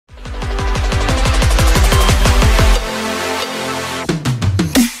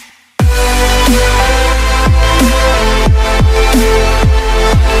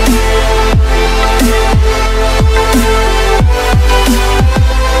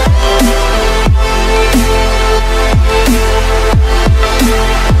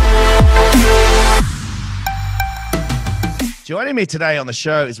Joining me today on the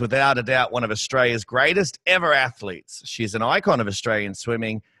show is without a doubt one of Australia's greatest ever athletes. She's an icon of Australian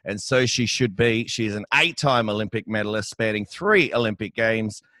swimming, and so she should be. She's an 8-time Olympic medalist spanning 3 Olympic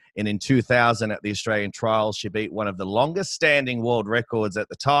Games. And in 2000 at the Australian trials, she beat one of the longest standing world records at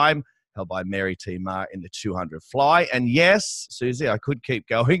the time, held by Mary T Meagher in the 200 fly. And yes, Susie, I could keep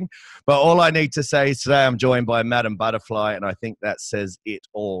going, but all I need to say is today I'm joined by Madam Butterfly, and I think that says it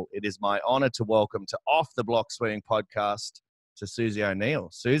all. It is my honor to welcome to Off the Block Swimming Podcast to Susie O'Neill.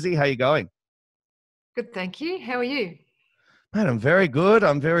 Susie, how are you going? Good, thank you. How are you? Mate, I'm very good.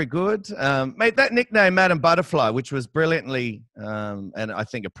 Mate, that nickname, Madam Butterfly, which was brilliantly and I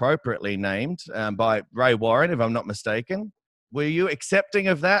think appropriately named by Ray Warren, if I'm not mistaken. Were you accepting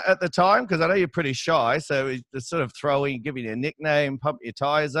of that at the time? Because I know you're pretty shy, so it's sort of giving you a nickname, pump your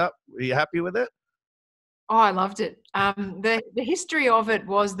tires up. Were you happy with it? Oh, I loved it. The history of it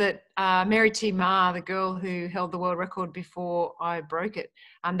was that Mary T Meagher, the girl who held the world record before I broke it,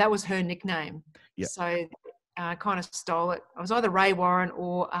 that was her nickname. Yep. So I kind of stole it. I was either Ray Warren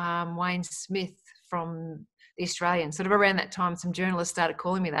or Wayne Smith from The Australian. Sort of around that time, some journalists started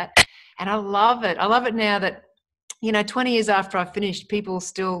calling me that. And I love it. I love it now that, 20 years after I finished, people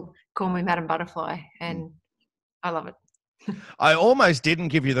still call me Madam Butterfly, and I love it. I almost didn't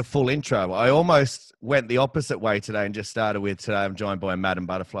give you the full intro. I almost went the opposite way today and just started with today I'm joined by Madam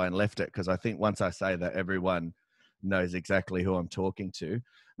Butterfly and left it, because I think once I say that, everyone knows exactly who I'm talking to.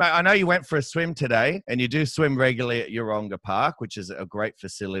 Mate, I know you went for a swim today, and you do swim regularly at Yeronga Park, which is a great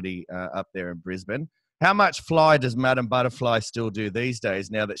facility up there in Brisbane. How much fly does Madam Butterfly still do these days,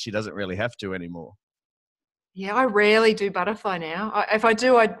 now that she doesn't really have to anymore? Yeah, I rarely do butterfly now. If I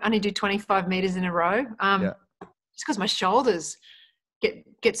do, I only do 25 metres in a row. Just because my shoulders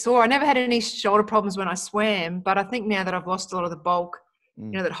get sore. I never had any shoulder problems when I swam, but I think now that I've lost a lot of the bulk,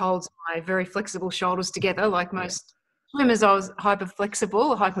 that holds my very flexible shoulders together, like most swimmers, I was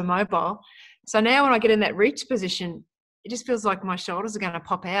hyper-flexible, hypermobile. So now when I get in that reach position, it just feels like my shoulders are going to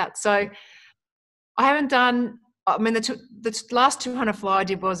pop out. So I haven't done... the last 200 fly I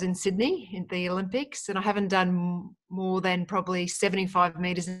did was in Sydney in the Olympics, and I haven't done more than probably 75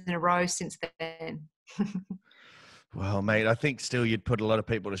 metres in a row since then. Well, mate, I think still you'd put a lot of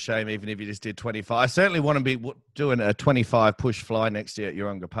people to shame even if you just did 25. I certainly want to be doing a 25 push fly next year at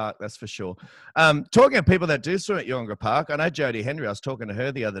Yeronga Park, that's for sure. Talking of people that do swim at Yeronga Park, I know Jodie Henry, I was talking to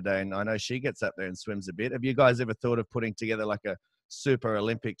her the other day, and I know she gets up there and swims a bit. Have you guys ever thought of putting together like a super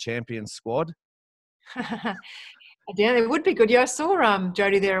Olympic champion squad? Yeah, it would be good. Yeah, I saw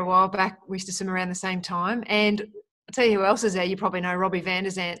Jodie there a while back. We used to swim around the same time. And I'll tell you who else is there. You probably know Robbie van der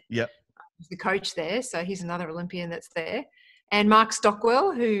Zant. Yep. He's the coach there, so he's another Olympian that's there. And Mark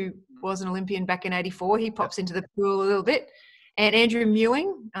Stockwell, who was an Olympian back in 84, he pops into the pool a little bit. And Andrew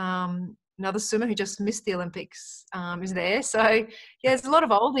Mewing, another swimmer who just missed the Olympics, is there. So, yeah, there's a lot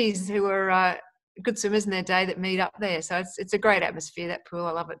of oldies who are good swimmers in their day that meet up there. So it's a great atmosphere, that pool.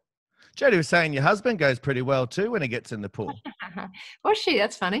 I love it. Jodie was saying your husband goes pretty well too when he gets in the pool. Was she?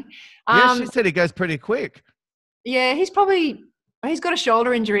 That's funny. Yeah, she said he goes pretty quick. Yeah, he's got a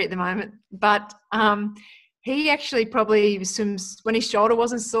shoulder injury at the moment, but he actually probably swims when his shoulder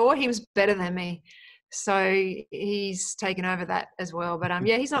wasn't sore. He was better than me, so he's taken over that as well. But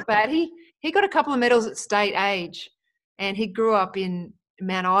yeah, he's not bad. He got a couple of medals at state age, and he grew up in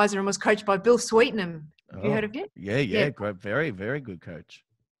Mount Isa and was coached by Bill Sweetenham. Have you heard of him? Yeah. Great, very, very good coach.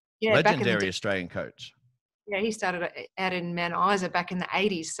 Yeah, legendary Australian coach. Yeah, he started out in Mount Isa back in the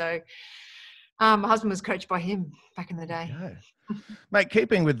 80s. So my husband was coached by him back in the day. Okay. Mate,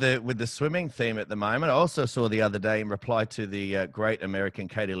 keeping with the swimming theme at the moment, I also saw the other day in reply to the great American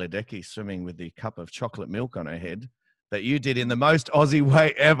Katie Ledecky swimming with the cup of chocolate milk on her head that you did in the most Aussie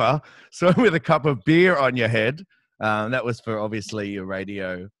way ever, swim with a cup of beer on your head. That was for obviously your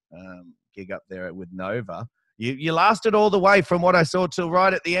radio gig up there with Nova. You lasted all the way from what I saw till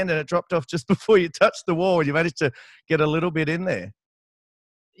right at the end, and it dropped off just before you touched the wall. You managed to get a little bit in there.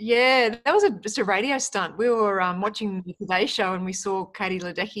 Yeah, that was just a radio stunt. We were watching the Today Show, and we saw Katie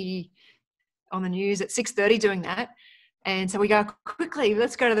Ledecky on the news at 6:30 doing that. And so we go, quickly,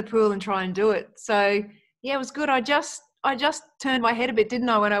 let's go to the pool and try and do it. So, yeah, it was good. I just turned my head a bit, didn't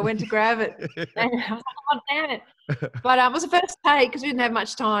I, when I went to grab it? And I was like, oh, damn it. But it was the first take because we didn't have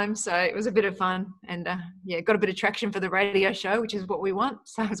much time. So it was a bit of fun. And, got a bit of traction for the radio show, which is what we want.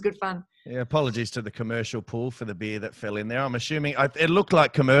 So it was good fun. Yeah, apologies to the commercial pool for the beer that fell in there. I'm assuming it looked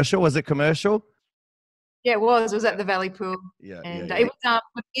like commercial. Was it commercial? Yeah, it was. It was at the Valley Pool. Yeah. It was,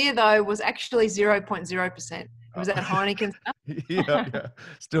 the beer, though, was actually 0.0%. It was that Heineken stuff. Yeah.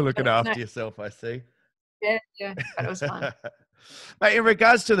 Still looking after yourself, I see. Yeah, but it was fun. Mate, in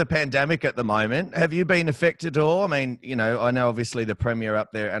regards to the pandemic at the moment, have you been affected at all? I mean, I know obviously the Premier up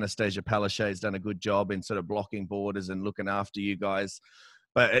there, Anastasia Palaszczuk, has done a good job in sort of blocking borders and looking after you guys.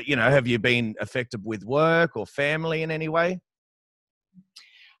 But, have you been affected with work or family in any way?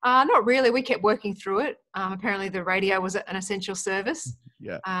 Not really. We kept working through it. Apparently the radio was an essential service.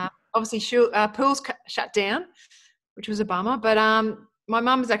 Yeah. Obviously, pools shut down, which was a bummer. But my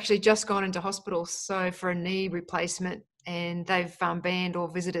mum's actually just gone into hospital, so for a knee replacement, and they've banned all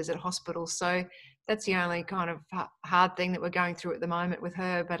visitors at hospitals. So that's the only kind of hard thing that we're going through at the moment with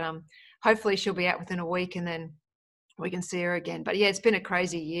her. But hopefully she'll be out within a week, and then we can see her again. But yeah, it's been a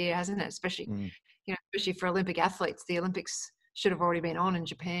crazy year, hasn't it? Especially for Olympic athletes. The Olympics should have already been on in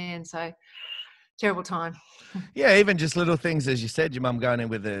Japan. So terrible time. Yeah, even just little things, as you said, your mum going in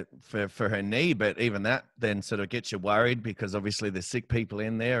with for her knee, but even that then sort of gets you worried because obviously there's sick people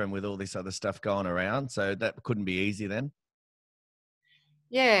in there and with all this other stuff going around. So that couldn't be easy then.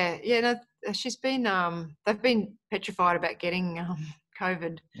 Yeah. No, she's been, they've been petrified about getting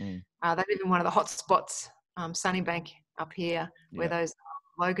COVID. They live in one of the hot spots, Sunnybank up here, where those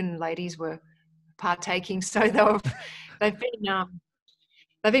Logan ladies were partaking. So they've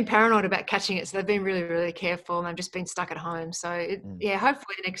been paranoid about catching it. So they've been really, really careful, and they've just been stuck at home. So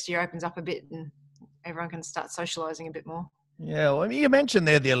hopefully next year opens up a bit and everyone can start socialising a bit more. Yeah, well, you mentioned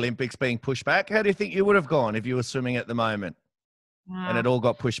there the Olympics being pushed back. How do you think you would have gone if you were swimming at the moment and it all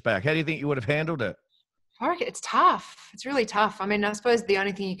got pushed back? How do you think you would have handled it? I reckon it's tough. It's really tough. I mean, I suppose the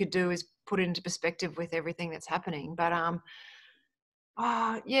only thing you could do is put it into perspective with everything that's happening. But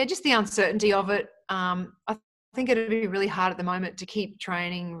just the uncertainty of it. I think it'd be really hard at the moment to keep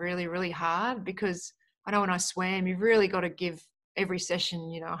training really, really hard, because I know when I swam, you've really got to give every session,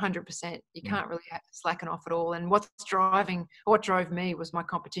 100%. You can't really slacken off at all. And what drove me was my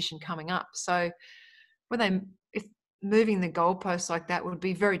competition coming up. So if moving the goalposts like that would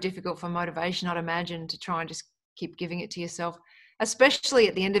be very difficult for motivation, I'd imagine, to try and just keep giving it to yourself, especially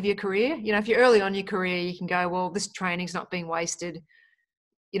at the end of your career. If you're early on in your career, you can go, well, this training's not being wasted.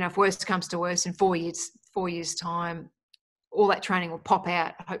 If worst comes to worst, in 4 years time, all that training will pop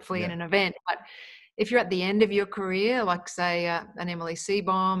out, hopefully in an event. But if you're at the end of your career, like say an Emily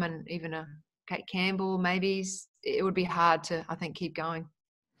Seebohm and even a Kate Campbell, maybe it would be hard to, I think, keep going.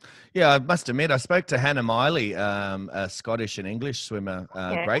 Yeah, I must admit, I spoke to Hannah Miley, a Scottish and English swimmer,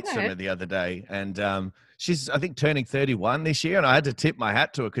 great swimmer, the other day. And she's, I think, turning 31 this year. And I had to tip my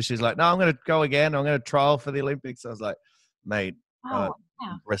hat to her because she's like, no, I'm going to go again. I'm going to trial for the Olympics. I was like, mate,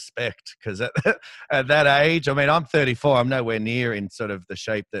 respect. Because at that age, I mean, I'm 34. I'm nowhere near in sort of the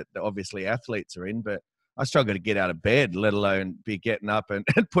shape that obviously athletes are in. But I struggle to get out of bed, let alone be getting up and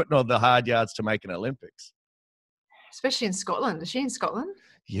putting all the hard yards to make an Olympics. Especially in Scotland. Is she in Scotland?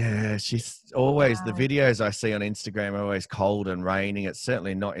 Yeah, she's always, the videos I see on Instagram are always cold and raining. It's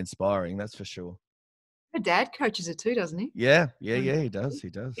certainly not inspiring, that's for sure. Her dad coaches her too, doesn't he? Yeah, he does.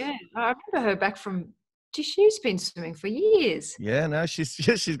 Yeah, I remember her back from, she's been swimming for years. Yeah, no, she's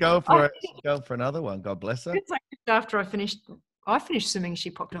going for it. She's going for another one. God bless her. It's like after I finished swimming,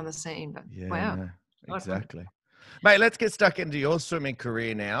 she popped on the scene. But wow. No, exactly. Mate, let's get stuck into your swimming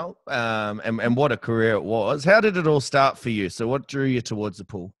career now, and what a career it was. How did it all start for you? So what drew you towards the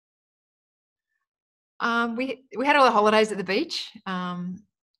pool? We had all the holidays at the beach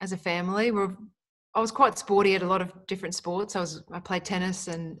as a family. I was quite sporty at a lot of different sports. I played tennis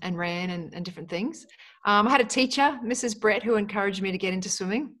and ran and different things. I had a teacher, Mrs. Brett, who encouraged me to get into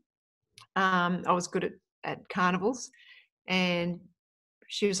swimming. I was good at carnivals, and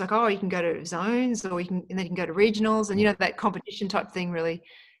she was like, oh, you can go to zones, and then you can go to regionals. And, that competition type thing really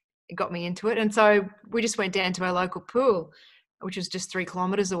got me into it. And so we just went down to our local pool, which was just 3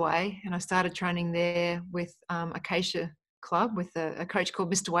 kilometres away. And I started training there with Acacia Club with a coach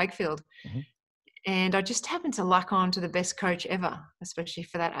called Mr Wakefield. Mm-hmm. And I just happened to luck on to the best coach ever, especially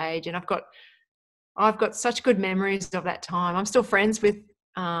for that age. And I've got such good memories of that time. I'm still friends with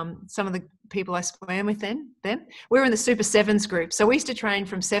some of the people I swam with then. We were in the Super Sevens group. So we used to train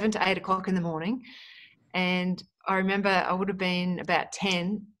from 7 to 8 o'clock in the morning. And I remember I would have been about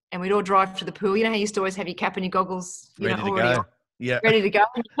 10, and we'd all drive to the pool. You know how you used to always have your cap and your goggles, ready to go. Yeah. Ready to go.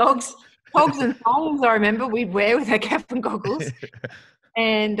 Togs and thongs, I remember we'd wear with our cap and goggles.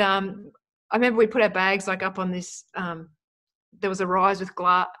 And I remember we put our bags like up on this, there was a rise with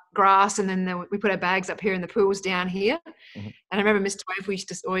grass, and then we put our bags up here and the pool was down here. Mm-hmm. And I remember Mr. Wave, we used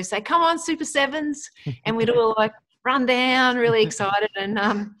to always say, come on, Super Sevens. And we'd all like run down really excited. And,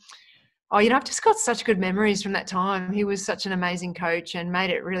 I've just got such good memories from that time. He was such an amazing coach and made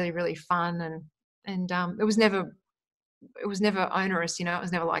it really, really fun. And it was never it was never onerous, you know, it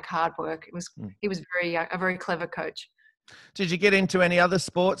was never like hard work. He was a very clever coach. Did you get into any other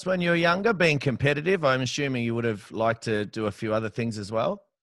sports when you were younger, being competitive? I'm assuming you would have liked to do a few other things as well.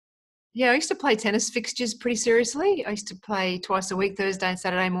 Yeah, I used to play tennis fixtures pretty seriously. I used to play twice a week, Thursday and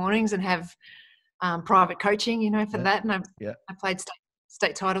Saturday mornings, and have private coaching, you know, for that. And I played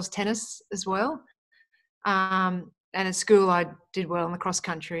state titles tennis as well. And at school, I did well in the cross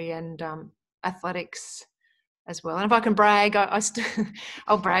country and athletics as well. And if I can brag,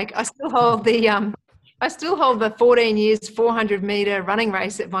 I'll brag. I still hold the 14 years 400 meter running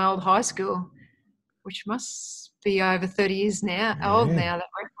race at my old high school, which must be over 30 years now. Old now, that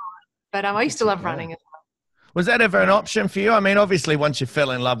record. But I used to love running as well. Was that ever an option for you? I mean, obviously, once you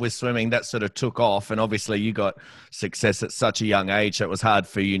fell in love with swimming, that sort of took off. And obviously, you got success at such a young age that it was hard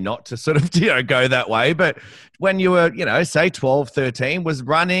for you not to sort of, go that way. But when you were, say 12, 13, was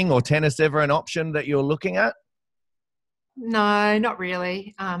running or tennis ever an option that you were looking at? No, not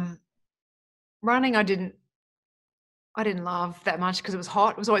really. Running, I didn't love that much because it was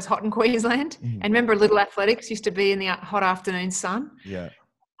hot. It was always hot in Queensland. And remember, Little Athletics used to be in the hot afternoon sun. Yeah.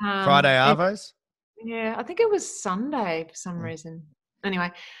 Friday Arvos? Yeah, I think it was Sunday for some reason.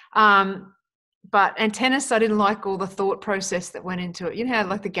 Anyway, and tennis, I didn't like all the thought process that went into it. You know how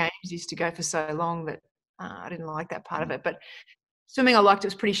like the games used to go for so long that I didn't like that part of it. But swimming, I liked. It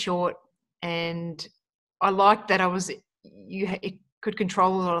was pretty short, and I liked that it could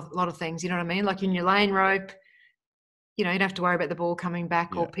control a lot of things. You know what I mean? Like in your lane rope, you don't have to worry about the ball coming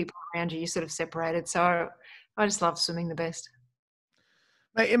back or people around you. You're sort of separated. So I just loved swimming the best.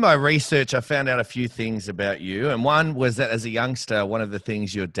 In my research, I found out a few things about you. And one was that as a youngster, one of the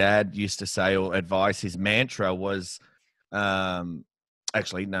things your dad used to say or advise, his mantra was,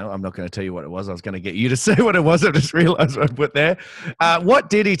 actually, no, I'm not going to tell you what it was. I was going to get you to say what it was. I just realized what I put there. What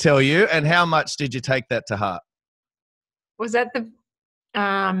did he tell you and how much did you take that to heart? Was that don't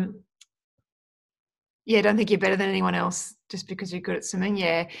think you're better than anyone else just because you're good at swimming.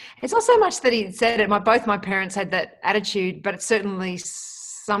 Yeah. It's not so much that he said it. Both my parents had that attitude, but it's certainly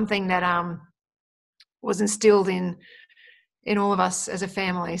something that was instilled in all of us as a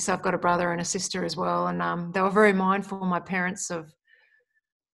family. So I've got a brother and a sister as well. And they were very mindful, my parents,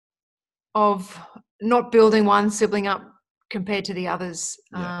 of not building one sibling up compared to the others.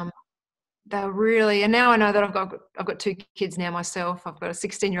 They're really, and now I know that I've got two kids now myself. I've got a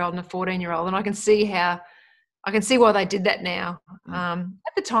 16-year-old and a 14-year-old, and I can see why they did that now. At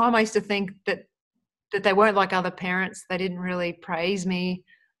the time, I used to think that they weren't like other parents. They didn't really praise me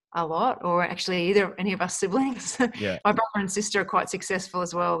a lot, or actually any of us siblings. My brother and sister are quite successful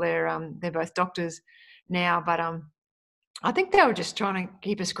as well. They're both doctors now, but I think they were just trying to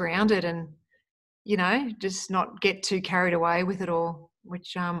keep us grounded and just not get too carried away with it all,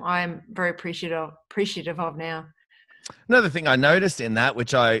 which I am very appreciative of now. Another thing I noticed in that,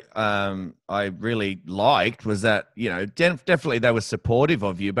 which I really liked, was that, definitely they were supportive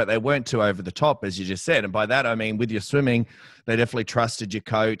of you, but they weren't too over the top, as you just said. And by that, I mean, with your swimming, they definitely trusted your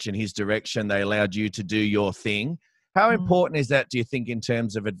coach and his direction. They allowed you to do your thing. How important is that, do you think, in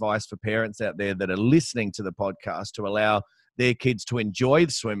terms of advice for parents out there that are listening to the podcast, to allow their kids to enjoy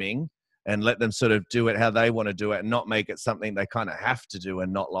swimming and let them sort of do it how they want to do it and not make it something they kind of have to do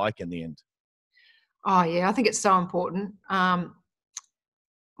and not like in the end? Oh, yeah, I think it's so important.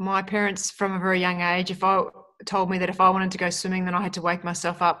 My parents, from a very young age, told me that if I wanted to go swimming, then I had to wake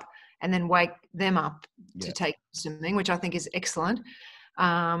myself up and then wake them up to take swimming, which I think is excellent.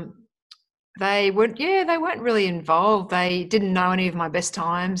 They weren't really involved. They didn't know any of my best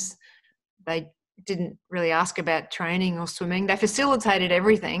times. They didn't really ask about training or swimming. They facilitated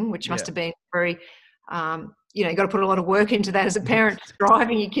everything, which must have been very, you got to put a lot of work into that as a parent,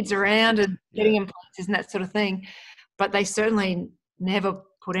 driving your kids around and getting them places and that sort of thing. But they certainly never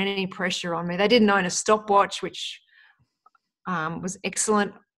put any pressure on me. They didn't own a stopwatch, which was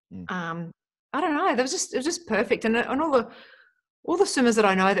excellent. I don't know. It was just perfect. And all the swimmers that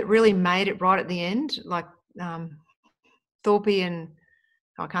I know that really made it right at the end, like Thorpe and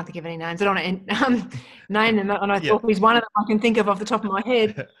I can't think of any names. I don't want to name them. I know Thorpe's one of them I can think of off the top of my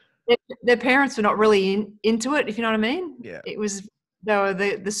head. Their parents were not really into it, if you know what I mean. Yeah. It was,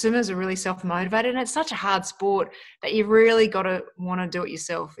 the swimmers are really self-motivated, and it's such a hard sport that you've really got to want to do it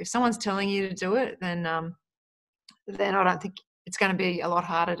yourself. If someone's telling you to do it, then I don't think it's going to be a lot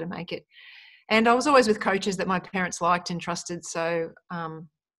harder to make it. And I was always with coaches that my parents liked and trusted. So,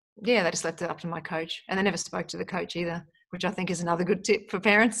 they just left it up to my coach, and they never spoke to the coach either, which I think is another good tip for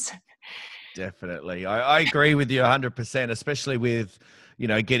parents. Definitely. I agree with you 100%, especially with,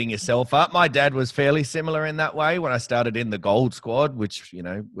 getting yourself up. My dad was fairly similar in that way when I started in the gold squad, which,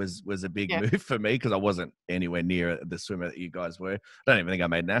 was a big move for me because I wasn't anywhere near the swimmer that you guys were. I don't even think I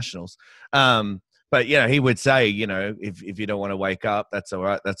made nationals. But, he would say, if you don't want to wake up, that's all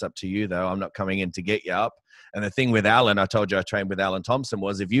right. That's up to you, though. I'm not coming in to get you up. And the thing with Alan, I told you I trained with Alan Thompson,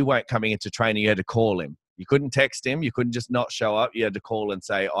 was if you weren't coming into training, you had to call him. You couldn't text him. You couldn't just not show up. You had to call and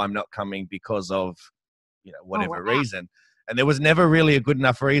say, I'm not coming because of, whatever reason. And there was never really a good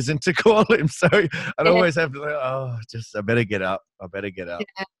enough reason to call him. So I'd always have to, I better get up.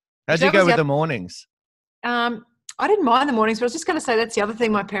 Yeah. How'd you go with the mornings? I didn't mind the mornings, but I was just going to say that's the other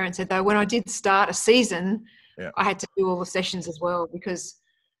thing my parents said, though. When I did start a season, I had to do all the sessions as well because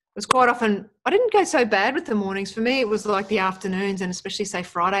it was quite often – I didn't go so bad with the mornings. For me, it was like the afternoons and especially, say,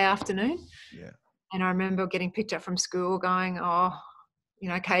 Friday afternoon. Yeah. And I remember getting picked up from school going,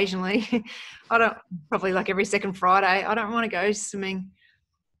 occasionally, probably like every second Friday, I don't want to go swimming.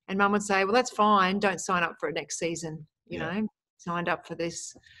 And Mum would say, well, that's fine. Don't sign up for it next season. You know, signed up for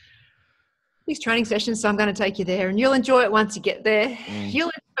these training sessions, so I'm going to take you there and you'll enjoy it once you get there. You'll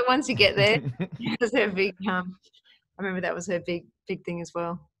enjoy it once you get there. That was her big, I remember that was her big thing as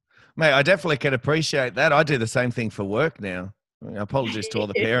well. Mate, I definitely can appreciate that. I do the same thing for work now. Apologies to all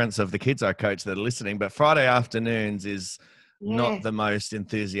the parents of the kids I coach that are listening, but Friday afternoons is not the most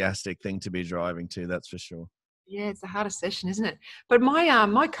enthusiastic thing to be driving to, that's for sure. Yeah, it's the hardest session, isn't it? But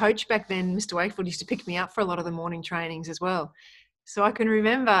my coach back then, Mr Wakefield, used to pick me up for a lot of the morning trainings as well. So I can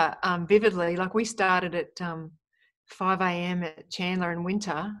remember vividly, like we started at 5 a.m. at Chandler in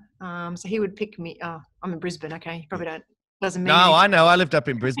winter. So he would pick me. Oh, I'm in Brisbane. Okay, you probably doesn't mean. No, I know. I lived up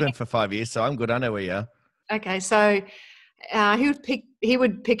in Brisbane for 5 years, so I'm good. I know where you are. Okay, so he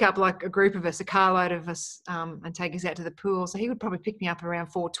would pick up like a group of us, a carload of us, and take us out to the pool. So he would probably pick me up around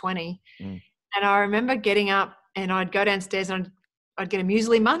 4:20. And I remember getting up and I'd go downstairs and I'd get a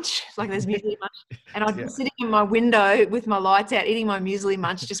muesli munch, like there's muesli munch, and I'd be sitting in my window with my lights out, eating my muesli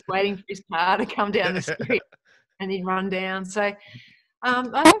munch, just waiting for his car to come down the street, and he'd run down. So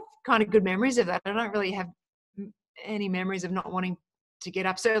I have kind of good memories of that. I don't really have any memories of not wanting to get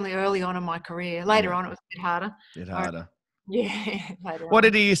up. Certainly early on in my career. Later on, it was a bit harder. Later what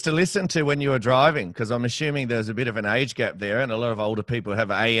did you used to listen to when you were driving? Because I'm assuming there's a bit of an age gap there, and a lot of older people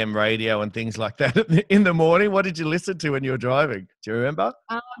have AM radio and things like that in the morning. What did you listen to when you were driving? Do you remember?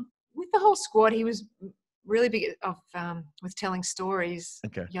 With the whole squad, he was really big with telling stories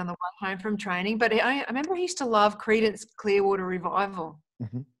on the way home from training. But I remember he used to love Creedence Clearwater Revival.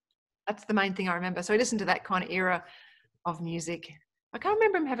 Mm-hmm. That's the main thing I remember. So he listened to that kind of era of music. I can't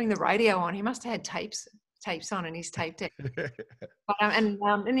remember him having the radio on. He must have had tapes on and he's taped it. But,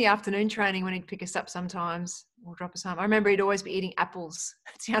 in the afternoon training when he'd pick us up sometimes or drop us home, I remember he'd always be eating apples.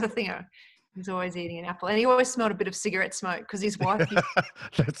 That's the other thing. He was always eating an apple. And he always smelled a bit of cigarette smoke because his wife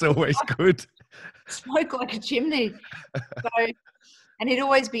that's always good. Smoke like a chimney. So, and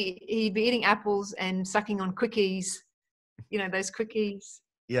he'd be eating apples and sucking on quickies, those quickies.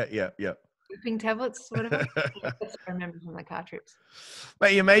 Yeah. Whipping tablets, whatever. That's what I remember from the car trips.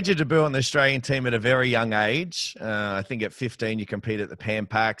 Mate, you made your debut on the Australian team at a very young age. I think at 15 you competed at the Pan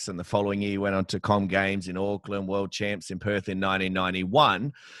Pacs, and the following year you went on to Com Games in Auckland, World Champs in Perth in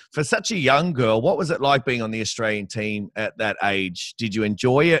 1991. For such a young girl, what was it like being on the Australian team at that age? Did you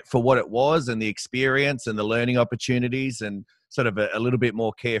enjoy it for what it was and the experience and the learning opportunities and sort of a little bit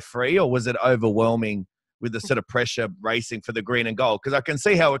more carefree, or was it overwhelming with the sort of pressure racing for the green and gold? Because I can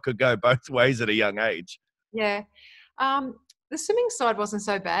see how it could go both ways at a young age. Yeah. The swimming side wasn't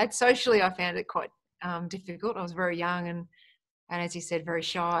so bad. Socially, I found it quite difficult. I was very young and as you said, very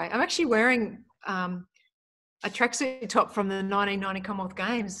shy. I'm actually wearing a tracksuit top from the 1990 Commonwealth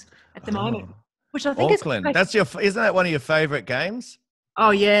Games at the moment, which I think Auckland. Isn't that one of your favourite games?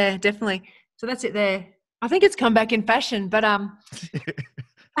 Oh, yeah, definitely. So that's it there. I think it's come back in fashion, but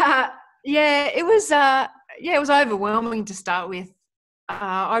yeah, it was overwhelming to start with.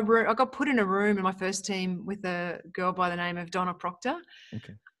 I got put in a room in my first team with a girl by the name of Donna Proctor,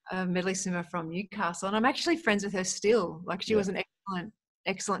 a medallist swimmer from Newcastle, and I'm actually friends with her still. Like she was an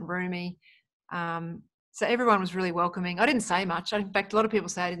excellent roomie. So everyone was really welcoming. I didn't say much. In fact, a lot of people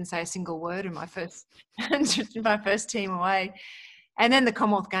say I didn't say a single word in my first team away. And then the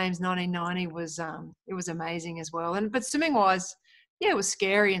Commonwealth Games 1990 was amazing as well. But swimming wise, yeah, it was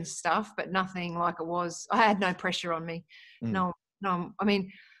scary and stuff, but nothing like it was. I had no pressure on me. No. I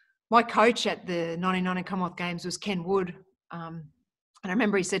mean, my coach at the 1990 Commonwealth Games was Ken Wood, and I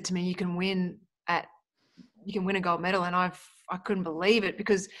remember he said to me, "You can win a gold medal," and I couldn't believe it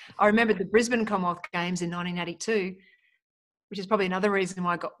because I remembered the Brisbane Commonwealth Games in 1982. which is probably another reason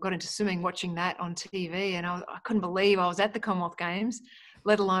why I got into swimming, watching that on TV. And I couldn't believe I was at the Commonwealth Games,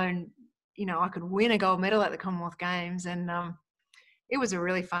 let alone, I could win a gold medal at the Commonwealth Games. And it was a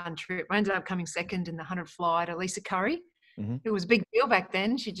really fun trip. I ended up coming second in the 100 fly to Lisa Curry. Mm-hmm. It was a big deal back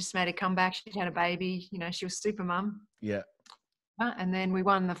then. She just made a comeback. She'd had a baby. She was super mum. Yeah. And then we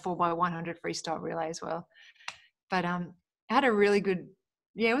won the 4x100 freestyle relay as well. But I had a really good,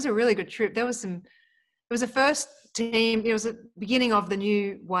 it was a really good trip. It was the first team. It was the beginning of the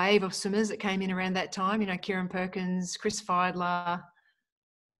new wave of swimmers that came in around that time. Kieran Perkins, Chris Feidler,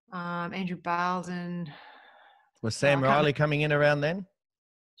 Andrew Baldwin. Was Sam Riley coming in around then?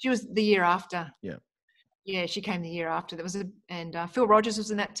 She was the year after. Yeah. Yeah, she came the year after. And Phil Rogers was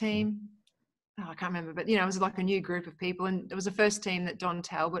in that team. Oh, I can't remember, but it was like a new group of people, and it was the first team that Don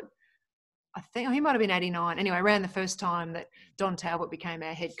Talbot, I think he might have been 89. Anyway, around the first time that Don Talbot became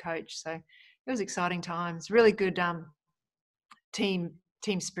our head coach. So it was exciting times. Really good team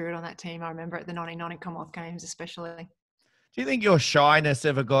spirit on that team. I remember at the 1990 Commonwealth Games, especially. Do you think your shyness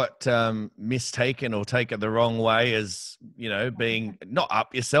ever got mistaken or taken the wrong way as, being not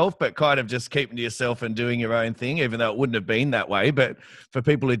up yourself, but kind of just keeping to yourself and doing your own thing, even though it wouldn't have been that way? But for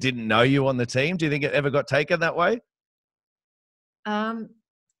people who didn't know you on the team, do you think it ever got taken that way? I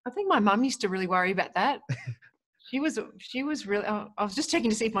think my mum used to really worry about that. She was really, I was just checking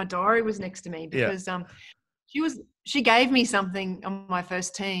to see if my diary was next to me because she gave me something on my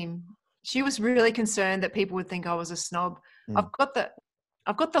first team. She was really concerned that people would think I was a snob. I've got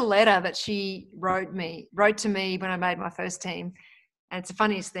the letter that she wrote to me when I made my first team. And it's the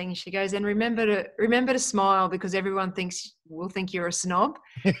funniest thing. She goes, and remember to smile because everyone will think you're a snob.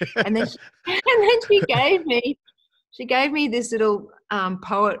 and then she gave me this little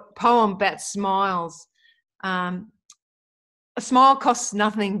poem about smiles. A smile costs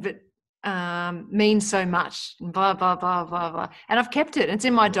nothing but means so much, blah blah blah blah blah. And I've kept it. It's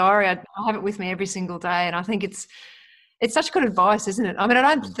in my diary. I have it with me every single day, and I think it's such good advice, isn't it? I mean, I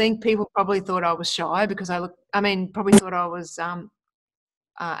don't think people probably thought I was shy because probably thought I was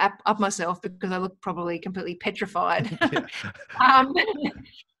up myself because I looked probably completely petrified. But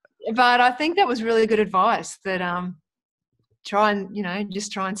I think that was really good advice that try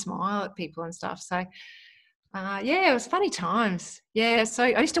and smile at people and stuff. So it was funny times. Yeah, so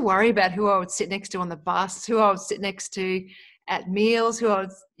I used to worry about who I would sit next to on the bus, who I would sit next to at meals, who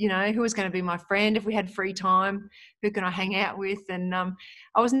was going to be my friend if we had free time, who can I hang out with. And I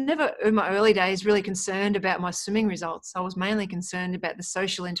was never, in my early days, really concerned about my swimming results. I was mainly concerned about the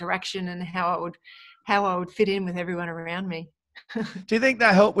social interaction and how I would fit in with everyone around me. Do you think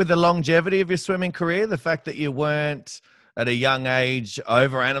that helped with the longevity of your swimming career, the fact that you weren't at a young age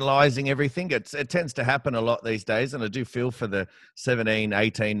overanalyzing everything? It tends to happen a lot these days, and I do feel for the 17,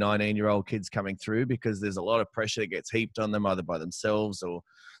 18, 19-year-old kids coming through because there's a lot of pressure that gets heaped on them either by themselves or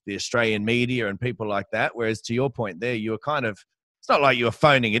the Australian media and people like that. Whereas to your point there, you were kind of, it's not like you were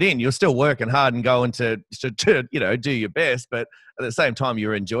phoning it in. You're still working hard and going to do your best, but at the same time,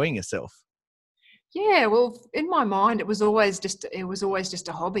 you're enjoying yourself. Yeah, well, in my mind, it was always just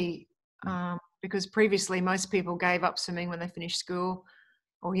a hobby. Because previously most people gave up swimming when they finished school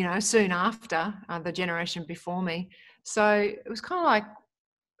or, soon after, the generation before me. So it was kind of like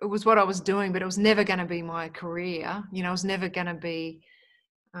it was what I was doing, but it was never going to be my career. I was never going to be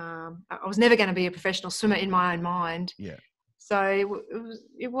a professional swimmer in my own mind. Yeah. So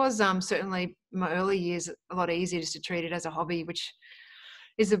it was certainly my early years a lot easier just to treat it as a hobby, which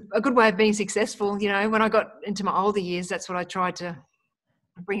is a good way of being successful. When I got into my older years, that's what I tried to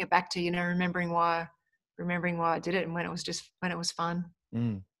bring it back to, remembering why I did it and when it was fun.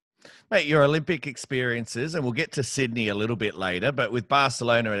 Mate, your Olympic experiences, and we'll get to Sydney a little bit later, but with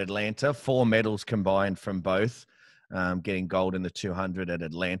Barcelona and Atlanta, 4 medals combined from both, getting gold in the 200 at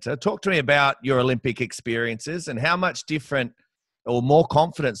Atlanta. Talk to me about your Olympic experiences and how much different or more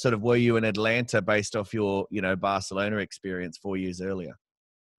confident sort of were you in Atlanta based off your, Barcelona experience 4 years earlier?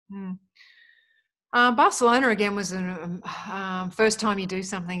 Barcelona again was first time you do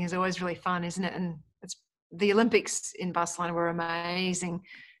something is always really fun, isn't it? And the Olympics in Barcelona were amazing.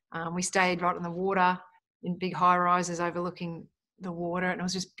 We stayed right on the water in big high rises overlooking the water, and it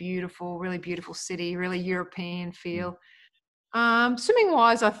was just beautiful, really beautiful city, really European feel. Swimming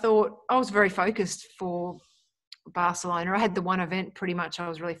wise, I thought I was very focused for Barcelona. I had the one event pretty much I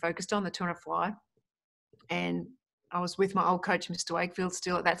was really focused on, the 200 fly, and I was with my old coach, Mr Wakefield,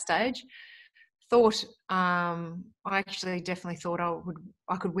 still at that stage. I actually definitely thought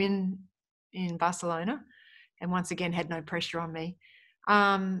I could win in Barcelona, and once again had no pressure on me.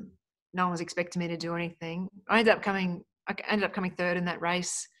 No one was expecting me to do anything. I ended up coming third in that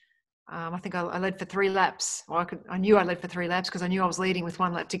race. I think I led for 3 laps. Well, I knew I led for 3 laps because I knew I was leading with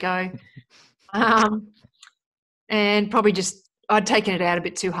 1 lap to go. And probably just I'd taken it out a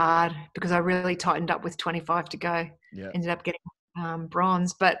bit too hard because I really tightened up with 25 to go. Yeah. Ended up getting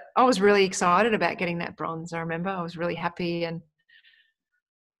bronze, but I was really excited about getting that bronze. I remember I was really happy, and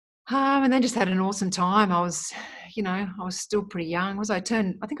then just had an awesome time. I was still pretty young. I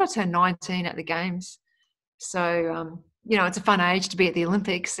think I turned 19 at the games. So, it's a fun age to be at the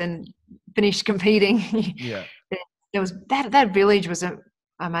Olympics and finish competing. Yeah. There was that village was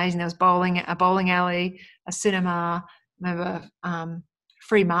amazing. There was a bowling alley, a cinema. Remember,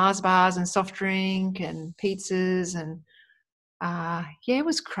 free Mars bars and soft drink and pizzas, and it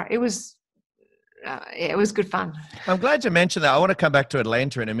was good fun. I'm glad you mentioned that. I want to come back to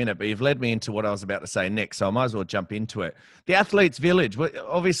Atlanta in a minute, but you've led me into what I was about to say next, so I might as well jump into it. The Athletes Village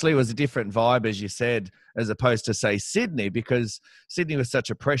obviously was a different vibe, as you said, as opposed to, say, Sydney, because Sydney was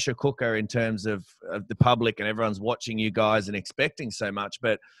such a pressure cooker in terms of the public and everyone's watching you guys and expecting so much.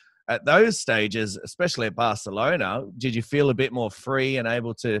 But at those stages, especially at Barcelona, did you feel a bit more free and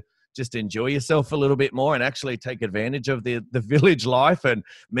able to just enjoy yourself a little bit more and actually take advantage of the village life and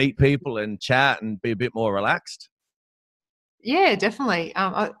meet people and chat and be a bit more relaxed? Yeah, definitely.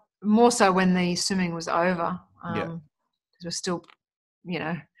 More so when the swimming was over. Because we're still, we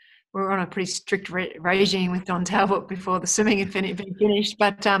were on a pretty strict regime with Don Talbot before the swimming had been finished.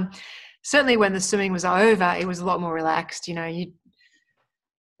 But certainly when the swimming was over, it was a lot more relaxed. You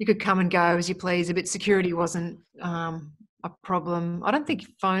could come and go as you please. A bit security wasn't a problem. I don't think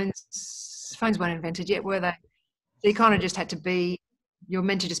phones weren't invented yet, were they? So you kind of just had to be. You're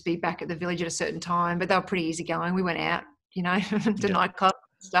meant to just be back at the village at a certain time, but they were pretty easygoing. We went out, to nightclubs and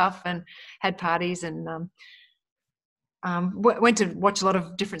stuff, and had parties, and went to watch a lot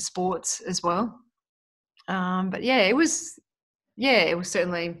of different sports as well. But it was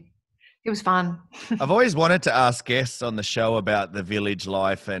certainly. It was fun. I've always wanted to ask guests on the show about the village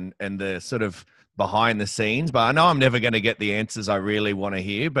life and the sort of behind the scenes, but I know I'm never going to get the answers I really want to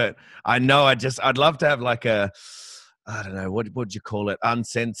hear. But I know I'd love to have like I don't know, what would you call it?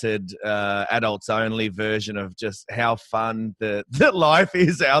 Uncensored, adults only version of just how fun the life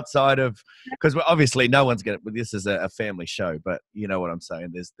is outside of, because obviously no one's going to, this is a family show, but you know what I'm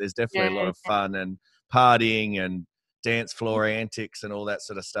saying? There's definitely a lot of fun and partying and dance floor antics and all that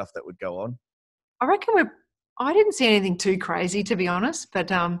sort of stuff that would go on. I reckon I didn't see anything too crazy, to be honest,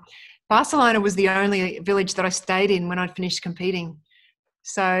 but Barcelona was the only village that I stayed in when I'd finished competing.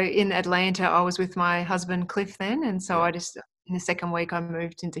 So in Atlanta, I was with my husband, Cliff, then. And so in the second week, I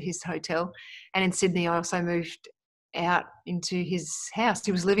moved into his hotel. And in Sydney, I also moved out into his house.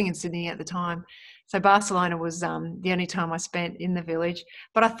 He was living in Sydney at the time. So Barcelona was the only time I spent in the village.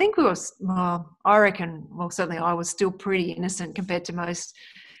 But I think certainly I was still pretty innocent compared to most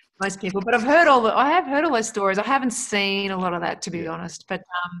people. But I have heard all those stories. I haven't seen a lot of that, to be honest. But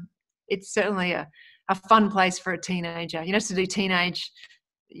it's certainly a fun place for a teenager, to do teenage,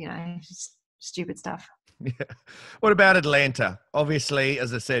 stupid stuff. Yeah. What about Atlanta? Obviously,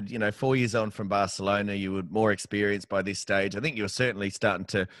 as I said, 4 years on from Barcelona, you were more experienced by this stage. I think you were certainly starting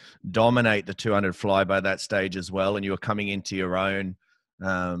to dominate the 200 fly by that stage as well, and you were coming into your own,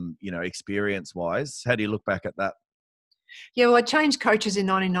 experience-wise. How do you look back at that? Yeah, well, I changed coaches in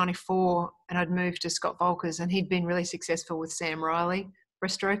 1994, and I'd moved to Scott Volkers, and he'd been really successful with Sam Riley,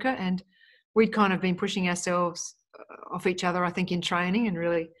 breaststroker, and we'd kind of been pushing ourselves off each other, I think, in training and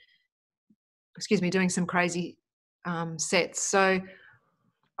really, doing some crazy sets. So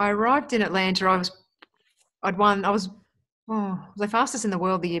I arrived in Atlanta. I was the fastest in the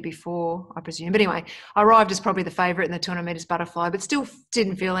world the year before, I presume. But anyway, I arrived as probably the favourite in the 200 metres butterfly, but still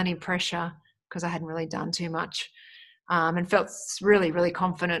didn't feel any pressure because I hadn't really done too much, and felt really, really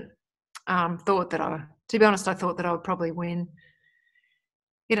confident. I thought that I would probably win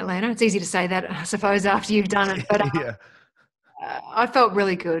in Atlanta. It's easy to say that, I suppose, after you've done it, but I felt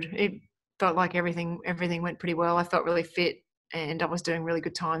really good. It felt like everything went pretty well. I felt really fit, and I was doing really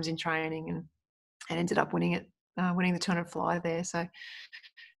good times in training, and ended up winning the 200 fly there. So it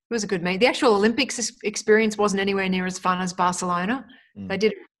was a good meet. The actual Olympics experience wasn't anywhere near as fun as Barcelona. They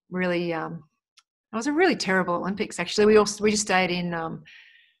did really. It was a really terrible Olympics, actually. We just stayed in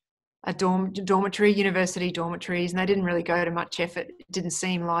a dormitory, university dormitories, and they didn't really go to much effort. It didn't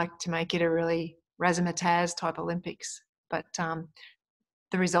seem like to make it a really razzmatazz type Olympics, but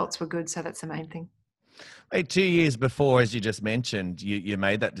the results were good, so that's the main thing. Hey, 2 years before, as you just mentioned, you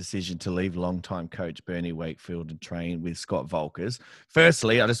made that decision to leave longtime coach Bernie Wakefield and train with Scott Volkers.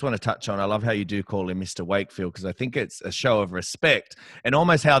 Firstly, I just want to touch on, I love how you do call him Mr. Wakefield, because I think it's a show of respect and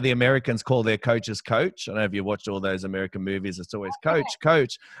almost how the Americans call their coaches coach. I don't know if you watched all those American movies, it's always coach,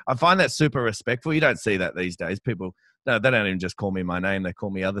 coach. I find that super respectful. You don't see that these days. People, no, they don't even just call me my name. They call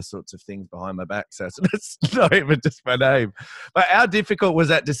me other sorts of things behind my back. So it's not even just my name. But how difficult was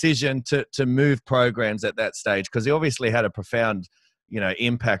that decision to move programs at that stage? Because he obviously had a profound,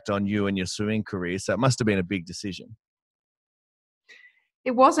 impact on you and your swimming career. So it must have been a big decision.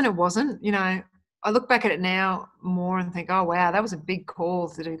 It was and it wasn't. I look back at it now more and think, oh, wow, that was a big call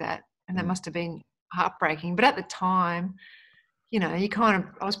to do that. And that must have been heartbreaking. But at the time, I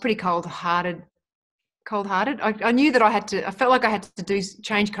was pretty cold-hearted. I knew that I felt like I had to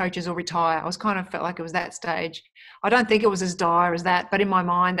change coaches or retire. Felt like it was that stage. I don't think it was as dire as that, but in my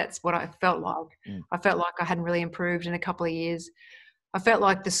mind, that's what I felt like. I felt like I hadn't really improved in a couple of years. I felt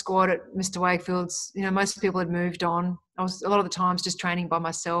like the squad at Mr Wakefield's, most people had moved on. I was a lot of the times just training by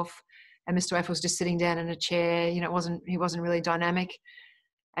myself, and Mr Wakefield was just sitting down in a chair. He wasn't really dynamic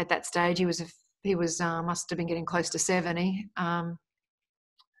at that stage. He must have been getting close to 70.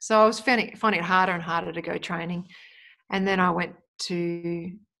 So I was finding it harder and harder to go training. And then I went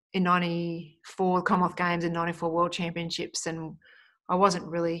in 94 Commonwealth Games and 94 World Championships, and I wasn't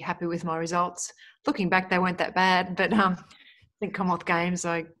really happy with my results. Looking back, they weren't that bad, but I think Commonwealth Games,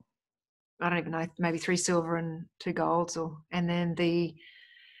 I don't even know, maybe 3 silver and 2 golds. And then the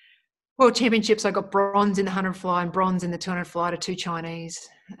World Championships, I got bronze in the 100 fly and bronze in the 200 fly to 2 Chinese.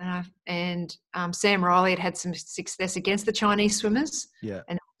 And Sam Riley had some success against the Chinese swimmers. Yeah.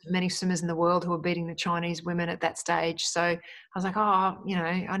 And many swimmers in the world who were beating the Chinese women at that stage. So I was like, I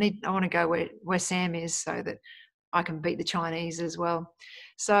want to go where Sam is so that I can beat the Chinese as well.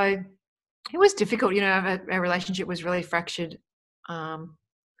 So it was difficult. Our relationship was really fractured. And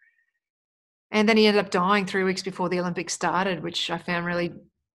then he ended up dying 3 weeks before the Olympics started, which I found really,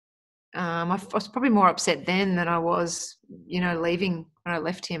 I was probably more upset then than I was, leaving when I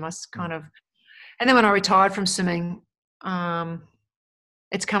left him. I was and then when I retired from swimming,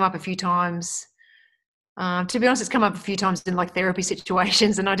 it's come up a few times. To be honest, it's come up a few times in like therapy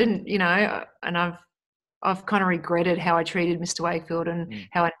situations, and I didn't, and I've kind of regretted how I treated Mr Wakefield and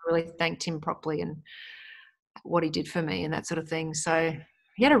how I really thanked him properly and what he did for me and that sort of thing. So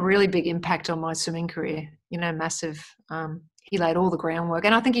he had a really big impact on my swimming career, massive. He laid all the groundwork,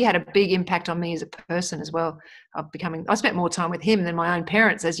 and I think he had a big impact on me as a person as well. I spent more time with him than my own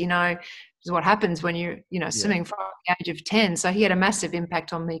parents, as you know, is what happens when you're, swimming from the age of 10. So he had a massive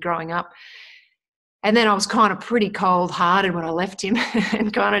impact on me growing up. And then I was kind of pretty cold-hearted when I left him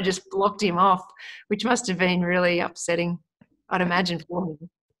and kind of just blocked him off, which must have been really upsetting, I'd imagine, for him.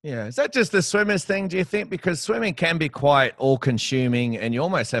 Yeah. Is that just the swimmers thing, do you think? Because swimming can be quite all-consuming, and you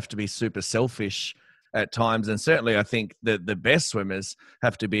almost have to be super selfish at times. And certainly I think that the best swimmers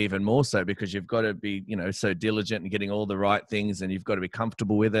have to be even more so, because you've got to be, so diligent and getting all the right things, and you've got to be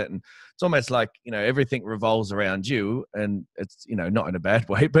comfortable with it. And it's almost like, everything revolves around you, and it's, not in a bad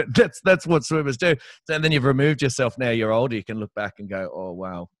way, but that's what swimmers do. So, and then you've removed yourself. Now you're older, you can look back and go, oh,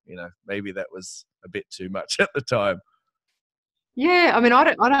 wow, maybe that was a bit too much at the time. Yeah. I mean, I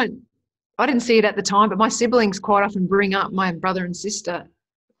didn't see it at the time, but my siblings quite often bring up, my brother and sister,